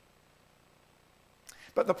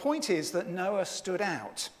 But the point is that Noah stood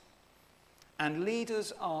out, and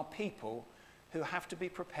leaders are people who have to be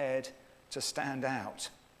prepared to stand out,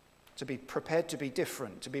 to be prepared to be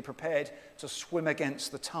different, to be prepared to swim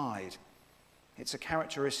against the tide. It's a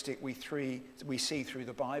characteristic we see through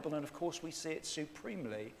the Bible, and of course we see it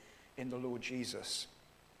supremely in the Lord Jesus.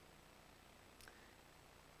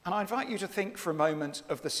 And I invite you to think for a moment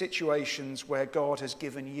of the situations where God has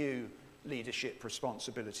given you leadership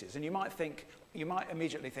responsibilities. And you might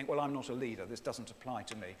immediately think, well, I'm not a leader, this doesn't apply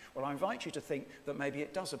to me. Well, I invite you to think that maybe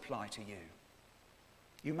it does apply to you.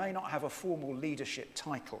 You may not have a formal leadership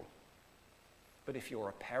title, but if you're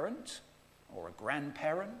a parent, or a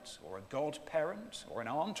grandparent, or a godparent, or an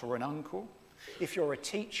aunt or an uncle, if you're a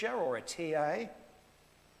teacher or a TA,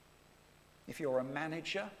 if you're a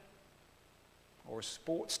manager, or a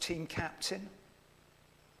sports team captain,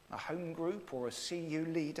 a home group or a CU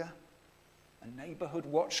leader, a neighbourhood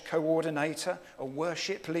watch coordinator, a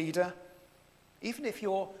worship leader, even if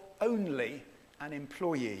you're only an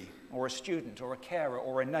employee or a student or a carer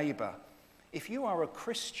or a neighbour, if you are a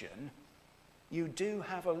Christian, you do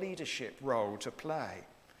have a leadership role to play.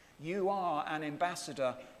 You are an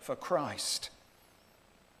ambassador for Christ.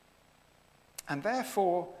 And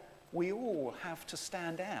therefore, we all have to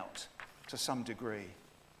stand out to some degree.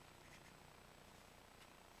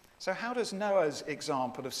 So how does Noah's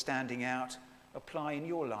example of standing out apply in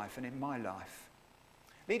your life and in my life?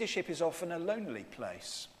 Leadership is often a lonely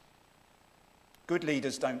place. Good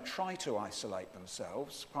leaders don't try to isolate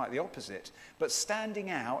themselves, quite the opposite, but standing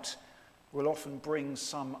out will often bring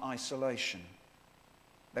some isolation.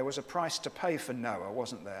 There was a price to pay for Noah,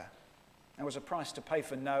 wasn't there? There was a price to pay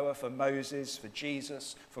for Noah, for Moses, for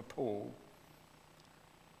Jesus, for Paul.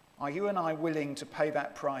 Are you and I willing to pay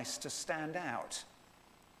that price to stand out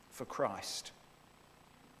for Christ?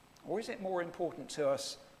 Or is it more important to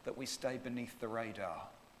us that we stay beneath the radar,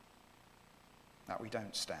 that we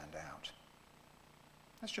don't stand out?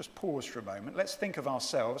 Let's just pause for a moment. Let's think of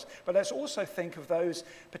ourselves, but let's also think of those,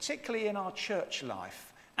 particularly in our church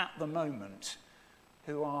life at the moment,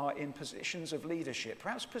 who are in positions of leadership,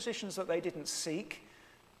 perhaps positions that they didn't seek,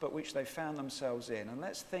 but which they found themselves in. And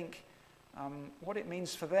let's think what it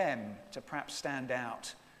means for them to perhaps stand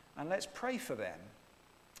out. And let's pray for them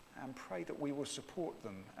and pray that we will support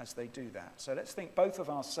them as they do that. So let's think both of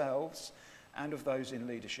ourselves and of those in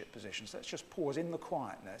leadership positions. Let's just pause in the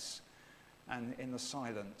quietness and in the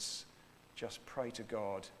silence, just pray to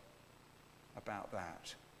God about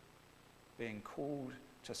that, being called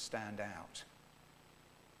to stand out.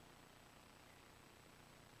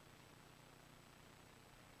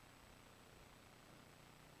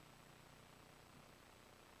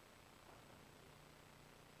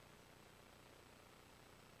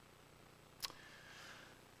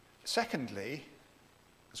 Secondly,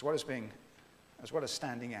 as well as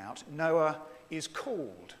standing out, Noah is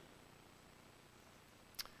called.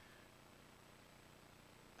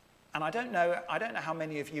 And I don't know how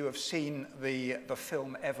many of you have seen the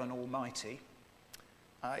film Evan Almighty.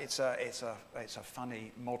 It's a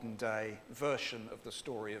funny modern day version of the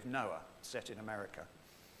story of Noah set in America.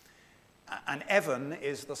 And Evan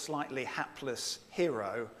is the slightly hapless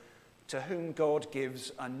hero to whom God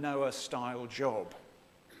gives a Noah-style job.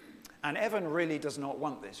 And Evan really does not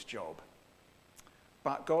want this job.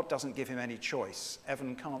 But God doesn't give him any choice.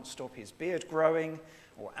 Evan can't stop his beard growing,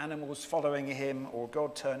 or animals following him, or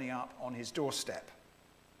God turning up on his doorstep.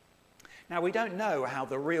 Now, we don't know how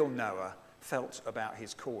the real Noah felt about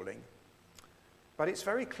his calling, but it's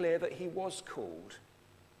very clear that he was called.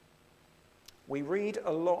 We read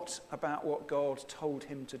a lot about what God told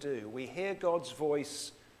him to do. We hear God's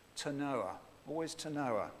voice to Noah, always to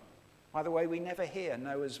Noah. By the way, we never hear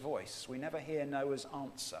Noah's voice. We never hear Noah's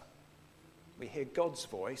answer. We hear God's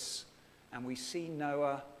voice, and we see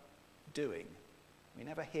Noah doing. We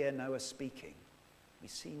never hear Noah speaking. We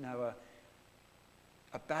see Noah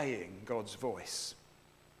obeying God's voice.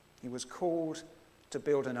 He was called to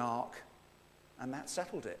build an ark, and that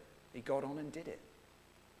settled it. He got on and did it.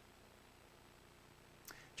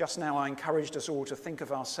 Just now I encouraged us all to think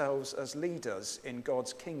of ourselves as leaders in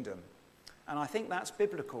God's kingdom. And I think that's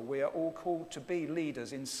biblical. We are all called to be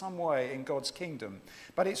leaders in some way in God's kingdom.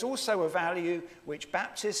 But it's also a value which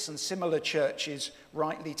Baptists and similar churches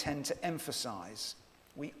rightly tend to emphasize.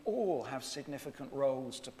 We all have significant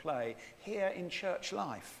roles to play here in church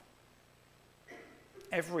life.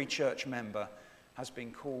 Every church member has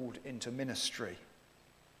been called into ministry.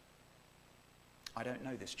 I don't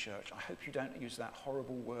know this church. I hope you don't use that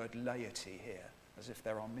horrible word laity here, as if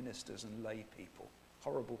there are ministers and lay people.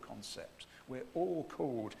 Horrible concept. We're all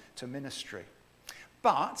called to ministry.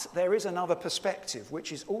 But there is another perspective,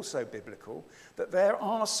 which is also biblical, that there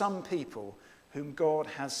are some people whom God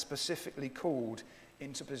has specifically called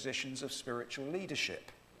into positions of spiritual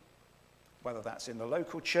leadership, whether that's in the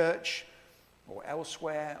local church or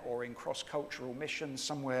elsewhere or in cross-cultural missions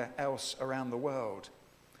somewhere else around the world.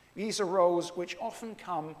 These are roles which often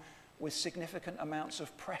come with significant amounts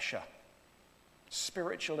of pressure,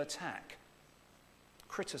 spiritual attack,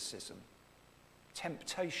 criticism,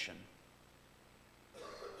 temptation.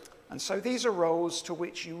 And so these are roles to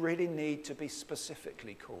which you really need to be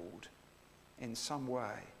specifically called in some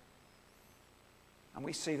way. And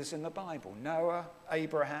we see this in the Bible. Noah,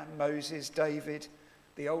 Abraham, Moses, David,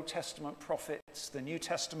 the Old Testament prophets, the New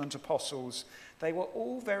Testament apostles, they were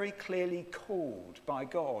all very clearly called by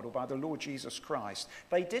God or by the Lord Jesus Christ.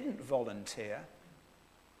 They didn't volunteer.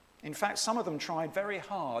 In fact, some of them tried very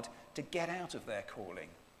hard to get out of their calling.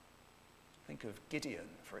 Think of Gideon,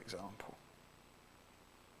 for example.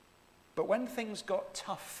 But when things got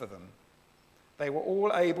tough for them, they were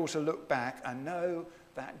all able to look back and know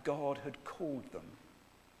that God had called them.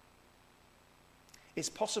 It's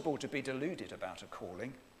possible to be deluded about a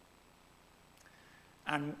calling.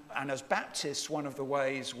 And as Baptists, one of the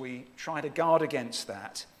ways we try to guard against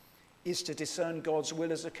that is to discern God's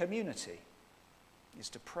will as a community, is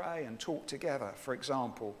to pray and talk together. For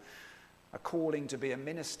example, a calling to be a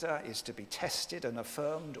minister is to be tested and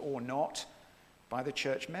affirmed or not by the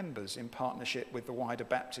church members in partnership with the wider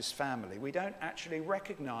Baptist family. We don't actually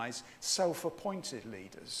recognize self-appointed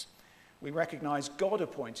leaders. We recognize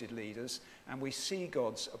God-appointed leaders, and we see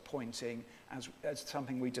God's appointing as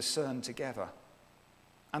something we discern together.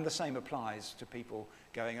 And the same applies to people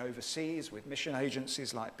going overseas with mission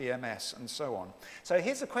agencies like BMS and so on. So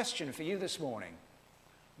here's a question for you this morning.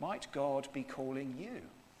 Might God be calling you?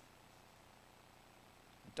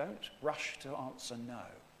 Don't rush to answer no.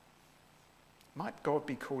 Might God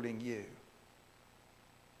be calling you?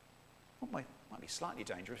 Well, might be slightly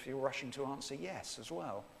dangerous if you're rushing to answer yes as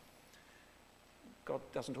well. God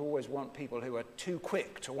doesn't always want people who are too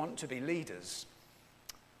quick to want to be leaders.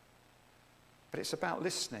 But it's about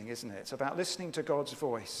listening, isn't it? It's about listening to God's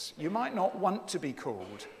voice. You might not want to be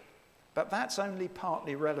called, but that's only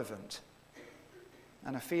partly relevant.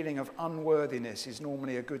 And a feeling of unworthiness is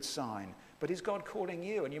normally a good sign. But is God calling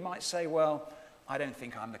you? And you might say, well, I don't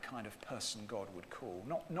think I'm the kind of person God would call.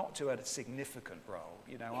 Not to a significant role.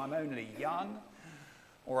 You know, I'm only young,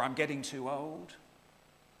 or I'm getting too old.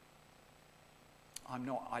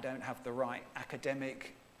 I don't have the right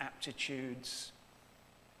academic aptitudes.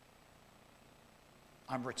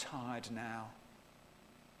 I'm retired now.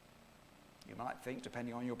 You might think,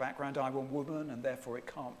 depending on your background, I'm a woman and therefore it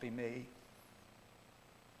can't be me.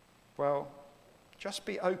 Well, just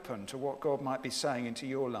be open to what God might be saying into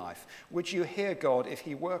your life. Would you hear God if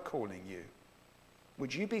he were calling you?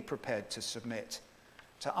 Would you be prepared to submit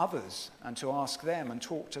to others and to ask them and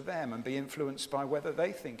talk to them and be influenced by whether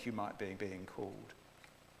they think you might be being called?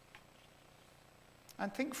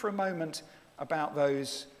 And think for a moment about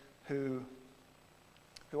those who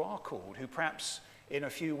are called, who perhaps in a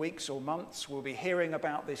few weeks or months will be hearing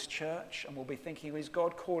about this church and will be thinking, is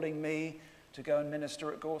God calling me to go and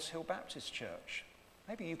minister at Gorse Hill Baptist Church?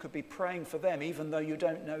 Maybe you could be praying for them, even though you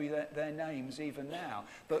don't know their names even now,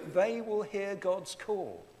 but they will hear God's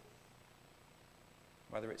call.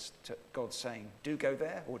 Whether it's God saying, do go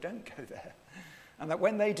there or don't go there. And that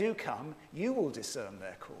when they do come, you will discern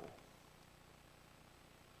their call.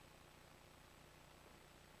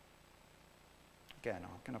 Again,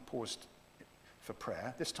 I'm going to pause for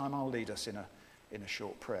prayer. This time I'll lead us in a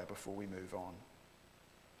short prayer before we move on.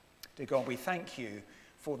 Dear God, we thank you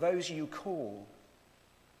for those you call.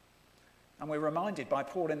 And we're reminded by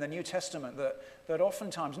Paul in the New Testament that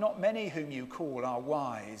oftentimes not many whom you call are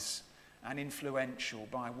wise and influential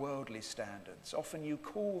by worldly standards. Often you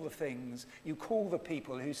call the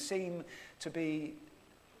people who seem to be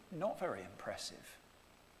not very impressive.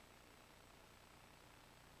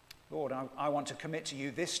 Lord, I want to commit to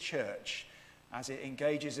you this church as it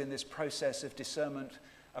engages in this process of discernment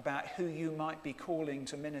about who you might be calling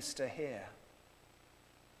to minister here.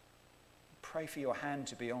 pray for your hand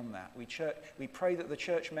to be on that. We pray that the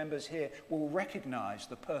church members here will recognize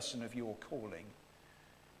the person of your calling.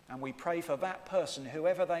 And we pray for that person,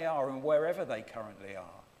 whoever they are and wherever they currently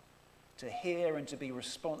are, to hear and to be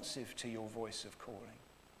responsive to your voice of calling.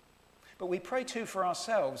 But we pray too for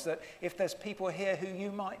ourselves that if there's people here who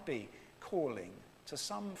you might be calling to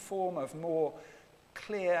some form of more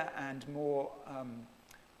clear and more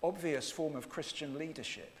obvious form of Christian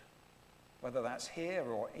leadership, whether that's here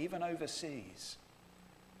or even overseas,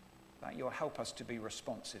 that you'll help us to be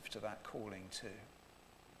responsive to that calling too.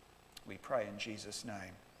 We pray in Jesus'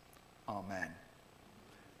 name. Amen.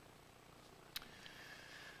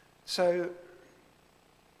 So,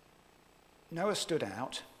 Noah stood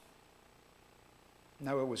out.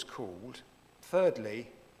 Noah was called. Thirdly,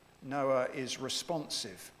 Noah is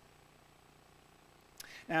responsive.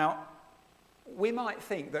 Now, we might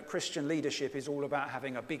think that Christian leadership is all about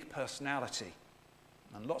having a big personality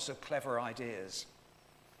and lots of clever ideas.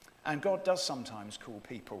 And God does sometimes call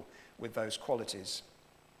people with those qualities.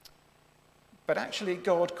 But actually,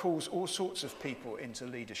 God calls all sorts of people into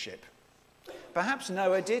leadership. Perhaps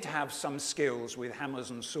Noah did have some skills with hammers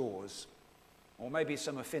and saws, or maybe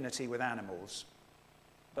some affinity with animals.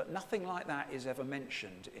 But nothing like that is ever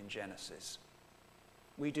mentioned in Genesis.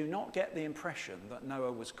 We do not get the impression that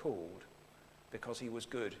Noah was called because he was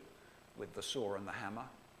good with the saw and the hammer,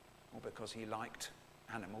 or because he liked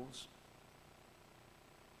animals.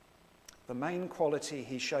 The main quality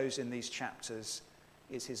he shows in these chapters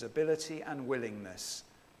is his ability and willingness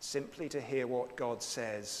simply to hear what God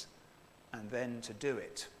says and then to do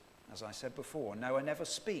it. As I said before, Noah never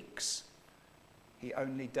speaks, he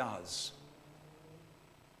only does.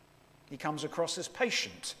 He comes across as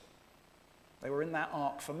patient. They were in that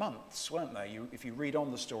ark for months, weren't they? If you read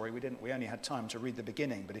on the story, we only had time to read the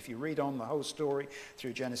beginning, but if you read on the whole story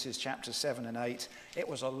through Genesis chapters 7 and 8, it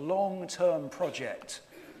was a long-term project,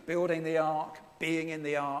 building the ark, being in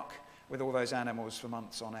the ark with all those animals for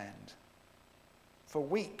months on end. For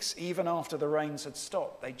weeks, even after the rains had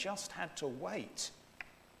stopped, they just had to wait.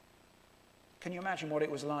 Can you imagine what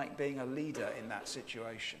it was like being a leader in that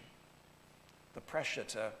situation? The pressure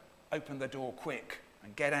to open the door quick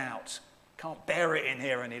and get out. Can't bear it in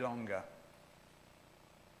here any longer.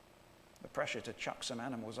 The pressure to chuck some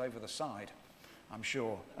animals over the side, I'm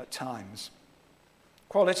sure, at times.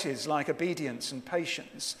 Qualities like obedience and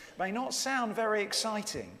patience may not sound very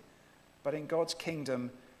exciting, but in God's kingdom,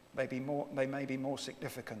 they may be more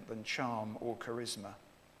significant than charm or charisma.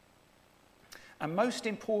 And most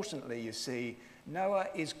importantly, you see, Noah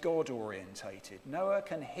is God-orientated. Noah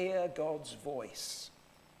can hear God's voice.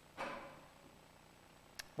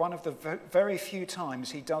 One of the very few times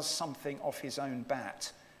he does something off his own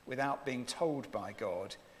bat without being told by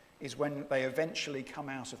God is when they eventually come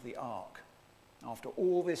out of the ark. After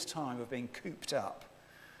all this time of being cooped up,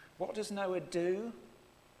 what does Noah do?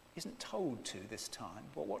 Isn't told to this time.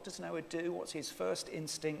 But what does Noah do? What's his first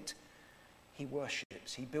instinct? He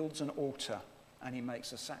worships. He builds an altar and he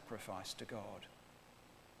makes a sacrifice to God.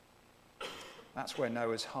 That's where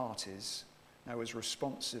Noah's heart is, Noah's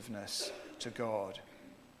responsiveness to God.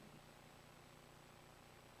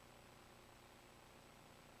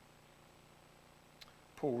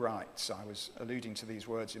 Paul writes, I was alluding to these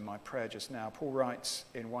words in my prayer just now, Paul writes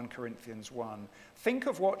in 1 Corinthians 1, think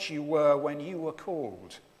of what you were when you were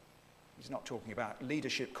called. He's not talking about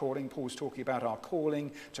leadership calling, Paul's talking about our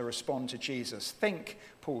calling to respond to Jesus. Think,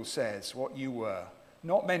 Paul says, what you were.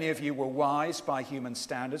 Not many of you were wise by human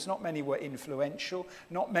standards, not many were influential,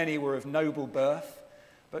 not many were of noble birth,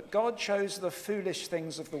 but God chose the foolish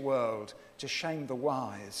things of the world to shame the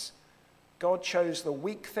wise. God chose the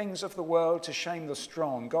weak things of the world to shame the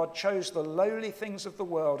strong. God chose the lowly things of the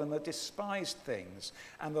world and the despised things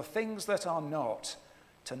and the things that are not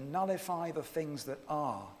to nullify the things that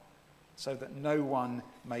are, so that no one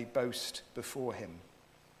may boast before him.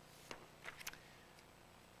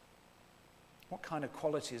 What kind of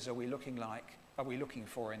qualities are we looking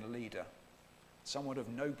for in a leader? Someone of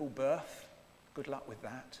noble birth? Good luck with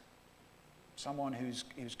that. Someone who's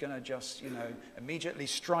going to just, immediately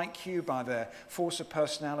strike you by their force of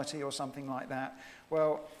personality or something like that.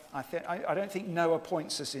 Well, I don't think Noah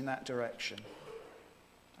points us in that direction.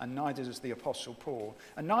 And neither does the Apostle Paul.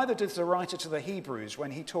 And neither does the writer to the Hebrews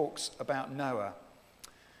when he talks about Noah.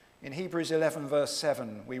 In Hebrews 11 verse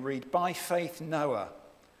 7, we read, by faith Noah,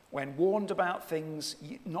 when warned about things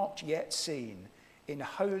not yet seen, in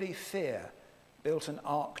holy fear built an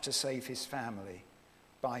ark to save his family.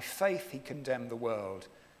 By faith he condemned the world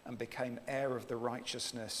and became heir of the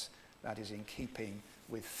righteousness that is in keeping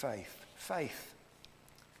with faith. Faith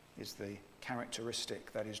is the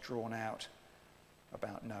characteristic that is drawn out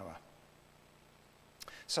about Noah.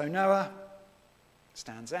 So Noah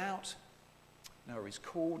stands out. Noah is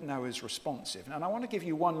called. Noah is responsive. And I want to give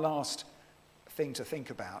you one last thing to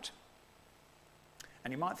think about.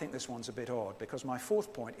 And you might think this one's a bit odd, because my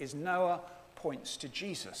fourth point is Noah points to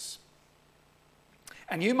Jesus.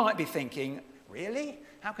 And you might be thinking, really?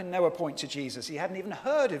 How can Noah point to Jesus? He hadn't even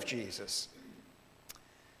heard of Jesus.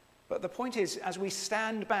 But the point is, as we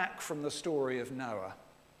stand back from the story of Noah,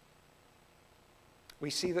 we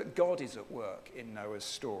see that God is at work in Noah's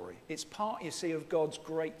story. It's part, you see, of God's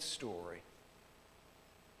great story.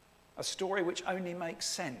 A story which only makes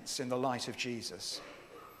sense in the light of Jesus.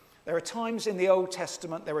 There are times in the Old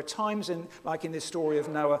Testament, there are times, like in this story of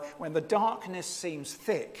Noah, when the darkness seems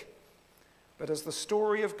thick. But as the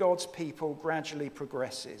story of God's people gradually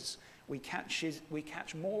progresses, we catch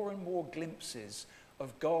more and more glimpses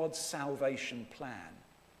of God's salvation plan.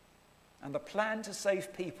 And the plan to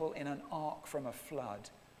save people in an ark from a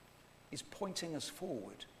flood is pointing us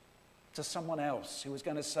forward to someone else who is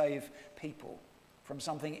going to save people from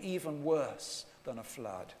something even worse than a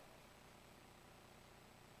flood.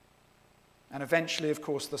 And eventually, of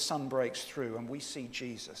course, the sun breaks through and we see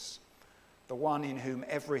Jesus, the one in whom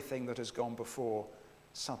everything that has gone before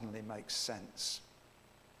suddenly makes sense.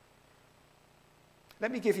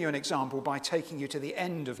 Let me give you an example by taking you to the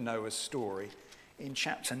end of Noah's story in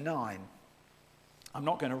chapter 9. I'm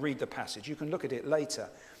not going to read the passage. You can look at it later.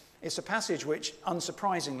 It's a passage which,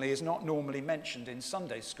 unsurprisingly, is not normally mentioned in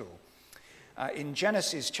Sunday school. In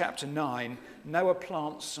Genesis chapter 9, Noah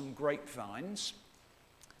plants some grapevines,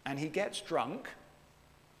 and he gets drunk.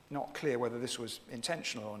 Not clear whether this was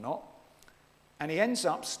intentional or not. And he ends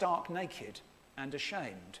up stark naked and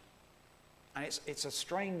ashamed. And it's a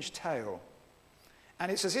strange tale.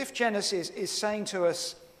 And it's as if Genesis is saying to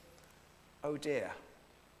us, oh dear,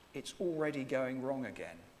 it's already going wrong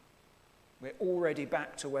again. We're already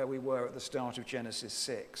back to where we were at the start of Genesis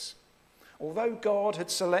 6. Although God had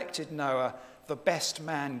selected Noah, the best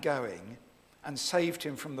man going, and saved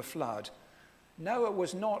him from the flood, Noah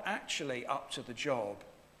was not actually up to the job.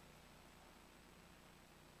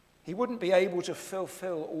 He wouldn't be able to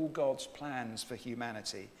fulfill all God's plans for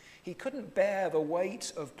humanity. He couldn't bear the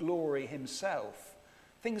weight of glory himself.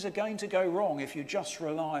 Things are going to go wrong if you just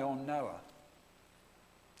rely on Noah.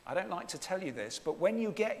 I don't like to tell you this, but when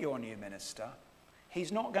you get your new minister,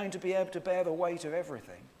 he's not going to be able to bear the weight of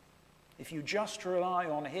everything. If you just rely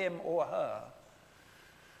on him or her,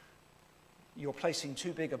 you're placing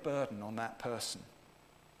too big a burden on that person.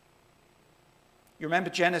 You remember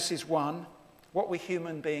Genesis 1? What were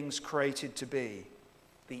human beings created to be?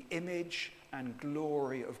 The image and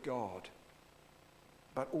glory of God.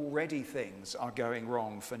 But already things are going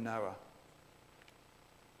wrong for Noah.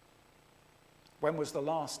 When was the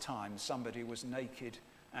last time somebody was naked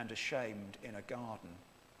and ashamed in a garden?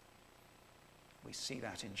 We see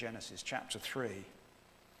that in Genesis chapter 3.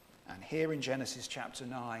 And here in Genesis chapter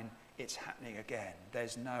 9, it's happening again.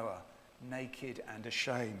 There's Noah, naked and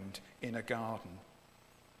ashamed in a garden.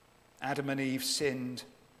 Adam and Eve sinned.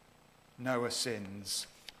 Noah sins.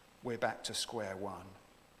 We're back to square one.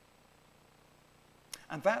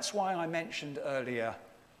 And that's why I mentioned earlier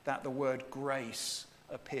that the word grace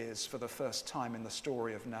appears for the first time in the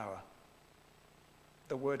story of Noah.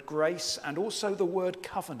 The word grace and also the word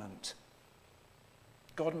covenant.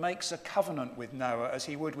 God makes a covenant with Noah as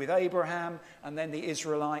he would with Abraham and then the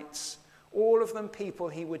Israelites. All of them people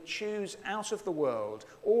he would choose out of the world.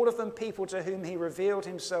 All of them people to whom he revealed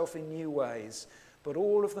himself in new ways. But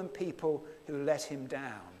all of them people who let him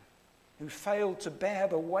down, who failed to bear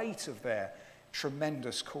the weight of their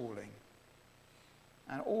tremendous calling.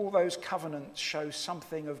 And all those covenants show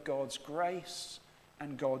something of God's grace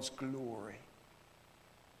and God's glory.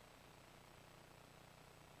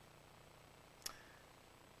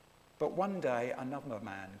 But one day another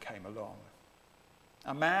man came along.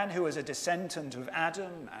 A man who was a descendant of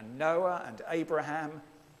Adam and Noah and Abraham,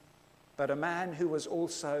 but a man who was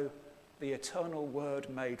also the eternal Word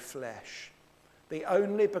made flesh, the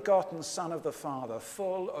only begotten Son of the Father,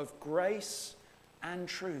 full of grace and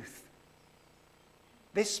truth.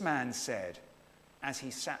 This man said, as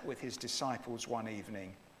he sat with his disciples one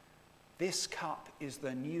evening, "This cup is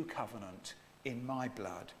the new covenant in my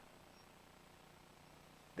blood."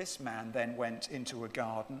 This man then went into a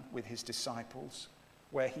garden with his disciples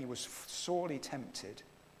where he was sorely tempted,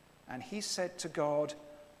 and he said to God,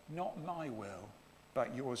 "Not my will,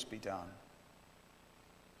 but yours be done."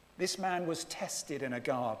 This man was tested in a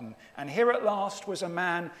garden, and here at last was a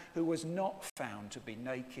man who was not found to be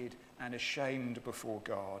naked and ashamed before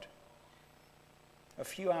God. A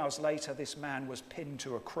few hours later, this man was pinned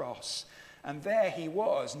to a cross, and there he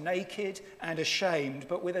was, naked and ashamed,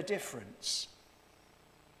 but with a difference.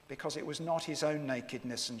 because it was not his own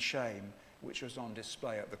nakedness and shame which was on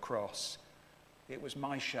display at the cross. It was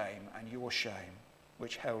my shame and your shame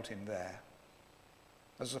which held him there.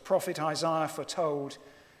 As the prophet Isaiah foretold,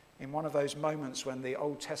 in one of those moments when the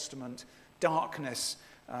Old Testament darkness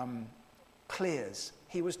clears,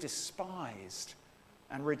 he was despised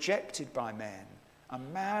and rejected by men, a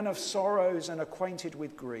man of sorrows and acquainted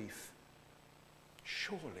with grief.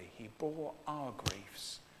 Surely he bore our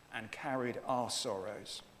griefs and carried our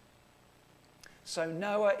sorrows. So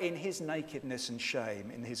Noah, in his nakedness and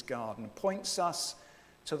shame in his garden, points us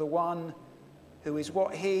to the one who is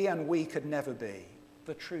what he and we could never be,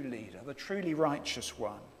 the true leader, the truly righteous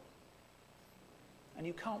one. And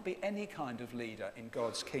you can't be any kind of leader in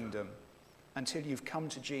God's kingdom until you've come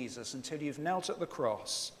to Jesus, until you've knelt at the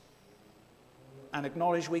cross and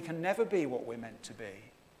acknowledged we can never be what we're meant to be.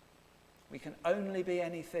 We can only be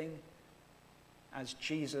anything as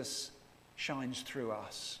Jesus shines through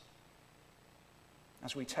us,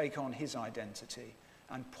 as we take on his identity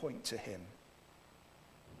and point to him.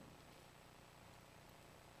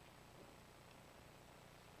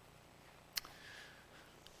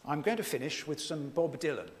 I'm going to finish with some Bob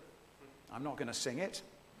Dylan. I'm not going to sing it.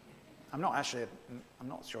 I'm not sure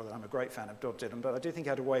that I'm a great fan of Bob Dylan, but I do think he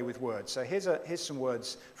had a way with words. So here's some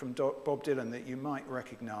words from Bob Dylan that you might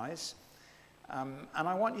recognize. And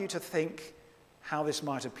I want you to think how this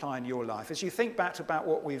might apply in your life. As you think back about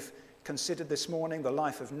what we've considered this morning, the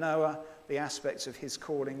life of Noah, the aspects of his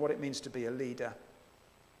calling, what it means to be a leader.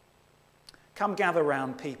 Come gather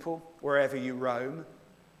round, people, wherever you roam,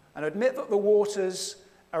 and admit that the waters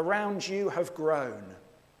around you have grown,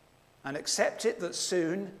 and accept it that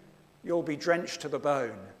soon you'll be drenched to the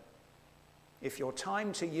bone. If your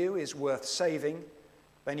time to you is worth saving,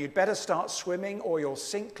 then you'd better start swimming or you'll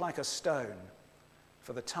sink like a stone,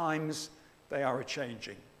 for the times they are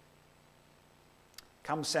a-changing.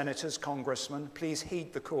 Come, senators, congressmen, please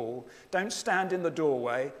heed the call. Don't stand in the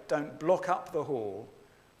doorway, don't block up the hall,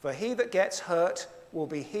 for he that gets hurt will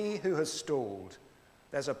be he who has stalled.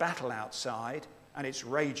 There's a battle outside, and it's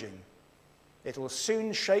raging. It'll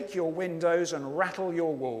soon shake your windows and rattle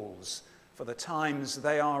your walls, for the times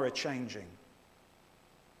they are a-changing.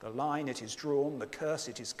 The line it is drawn, the curse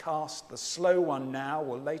it is cast, the slow one now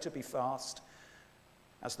will later be fast,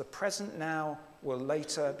 as the present now will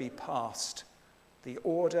later be past. The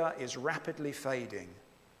order is rapidly fading,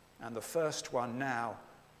 and the first one now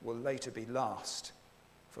will later be last,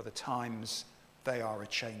 for the times they are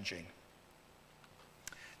a-changing.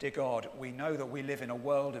 Dear God, we know that we live in a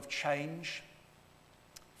world of change,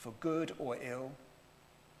 for good or ill.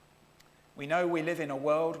 We know we live in a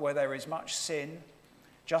world where there is much sin,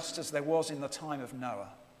 just as there was in the time of Noah.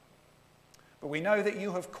 But we know that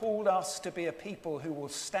you have called us to be a people who will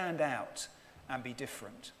stand out and be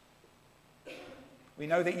different. We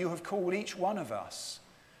know that you have called each one of us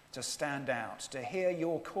to stand out, to hear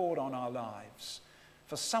your call on our lives.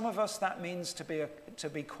 For some of us, that means to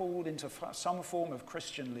be called into some form of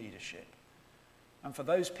Christian leadership. And for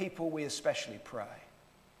those people, we especially pray.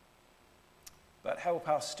 But help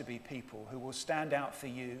us to be people who will stand out for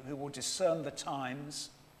you, who will discern the times,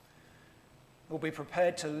 who will be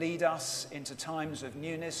prepared to lead us into times of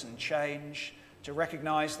newness and change, to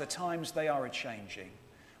recognize the times they are a-changing.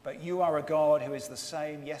 But you are a God who is the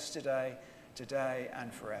same yesterday, today,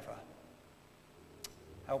 and forever.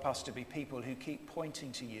 Help us to be people who keep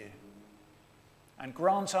pointing to you. And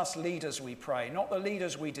grant us leaders, we pray, not the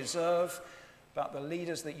leaders we deserve, but the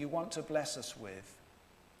leaders that you want to bless us with,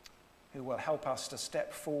 who will help us to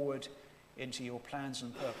step forward into your plans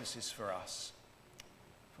and purposes for us.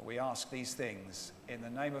 For we ask these things in the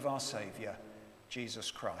name of our Saviour,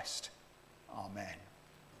 Jesus Christ. Amen.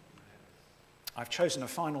 I've chosen a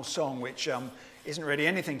final song which isn't really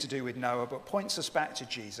anything to do with Noah, but points us back to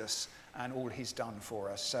Jesus and all he's done for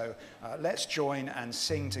us. So let's join and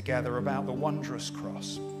sing together about the wondrous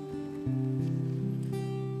cross.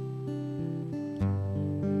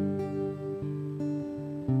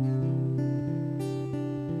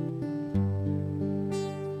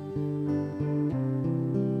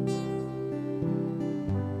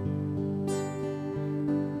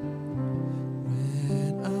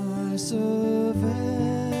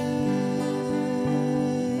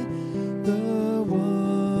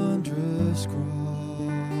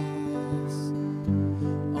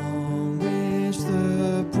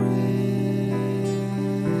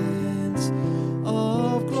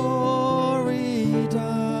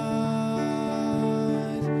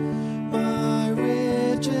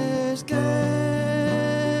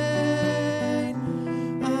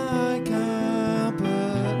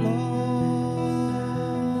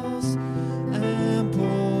 am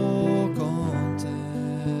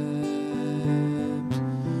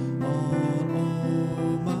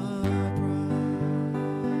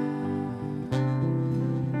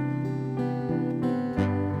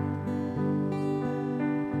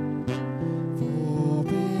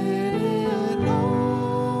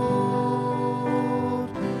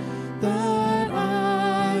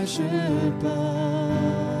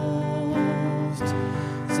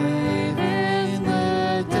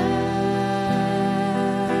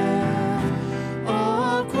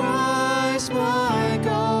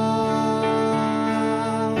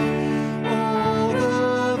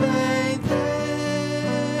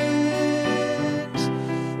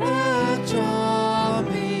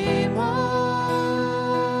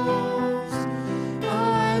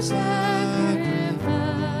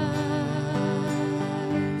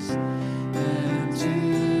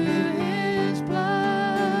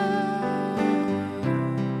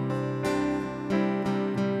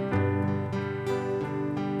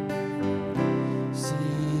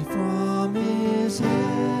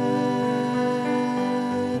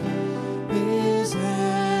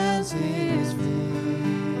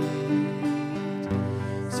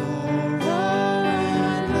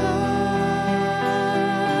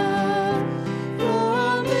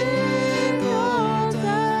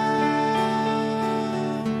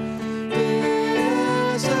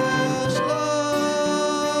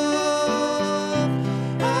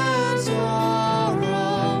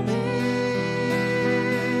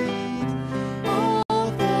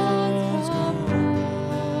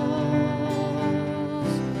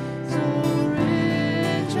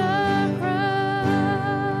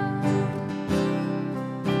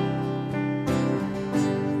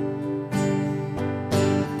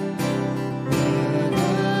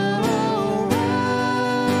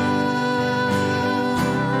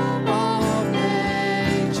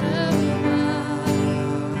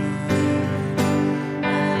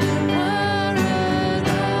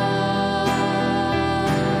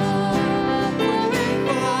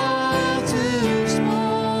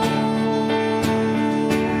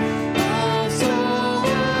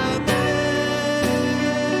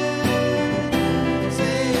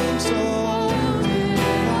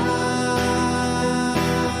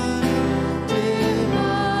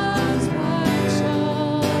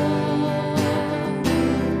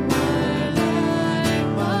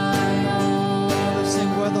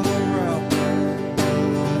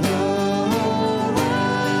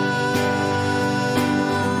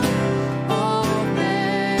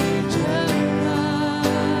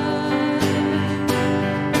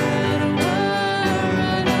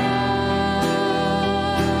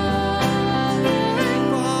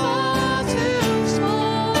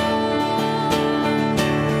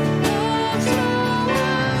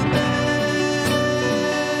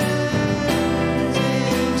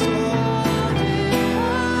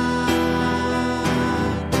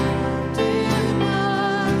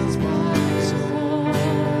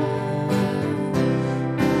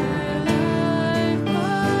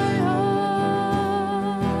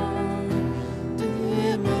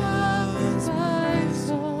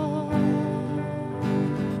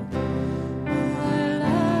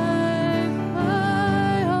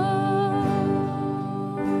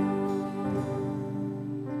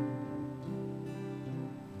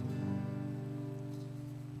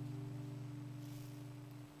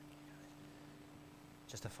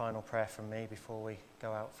Just a final prayer from me before we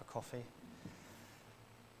go out for coffee.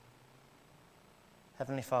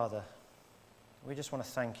 Heavenly Father, we just want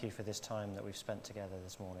to thank you for this time that we've spent together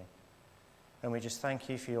this morning. And we just thank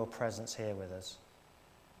you for your presence here with us.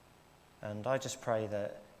 And I just pray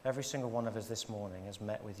that every single one of us this morning has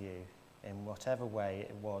met with you in whatever way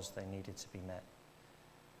it was they needed to be met.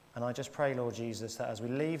 And I just pray, Lord Jesus, that as we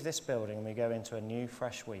leave this building and we go into a new,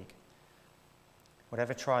 fresh week,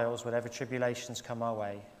 whatever trials, whatever tribulations come our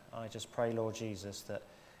way, I just pray, Lord Jesus, that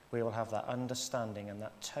we will have that understanding and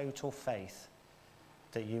that total faith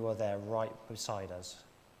that you are there right beside us,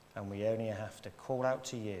 and we only have to call out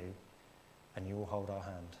to you and you will hold our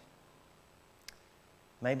hand.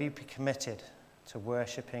 May we be committed to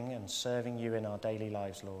worshipping and serving you in our daily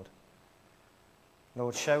lives, Lord.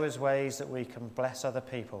 Lord, show us ways that we can bless other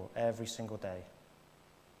people every single day.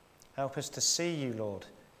 Help us to see you, Lord,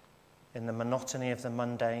 in the monotony of the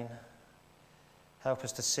mundane. Help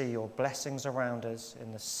us to see your blessings around us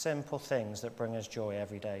in the simple things that bring us joy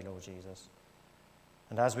every day, Lord Jesus.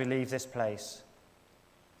 And as we leave this place,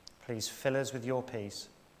 please fill us with your peace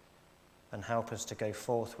and help us to go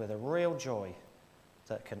forth with a real joy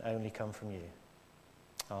that can only come from you.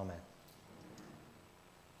 Amen.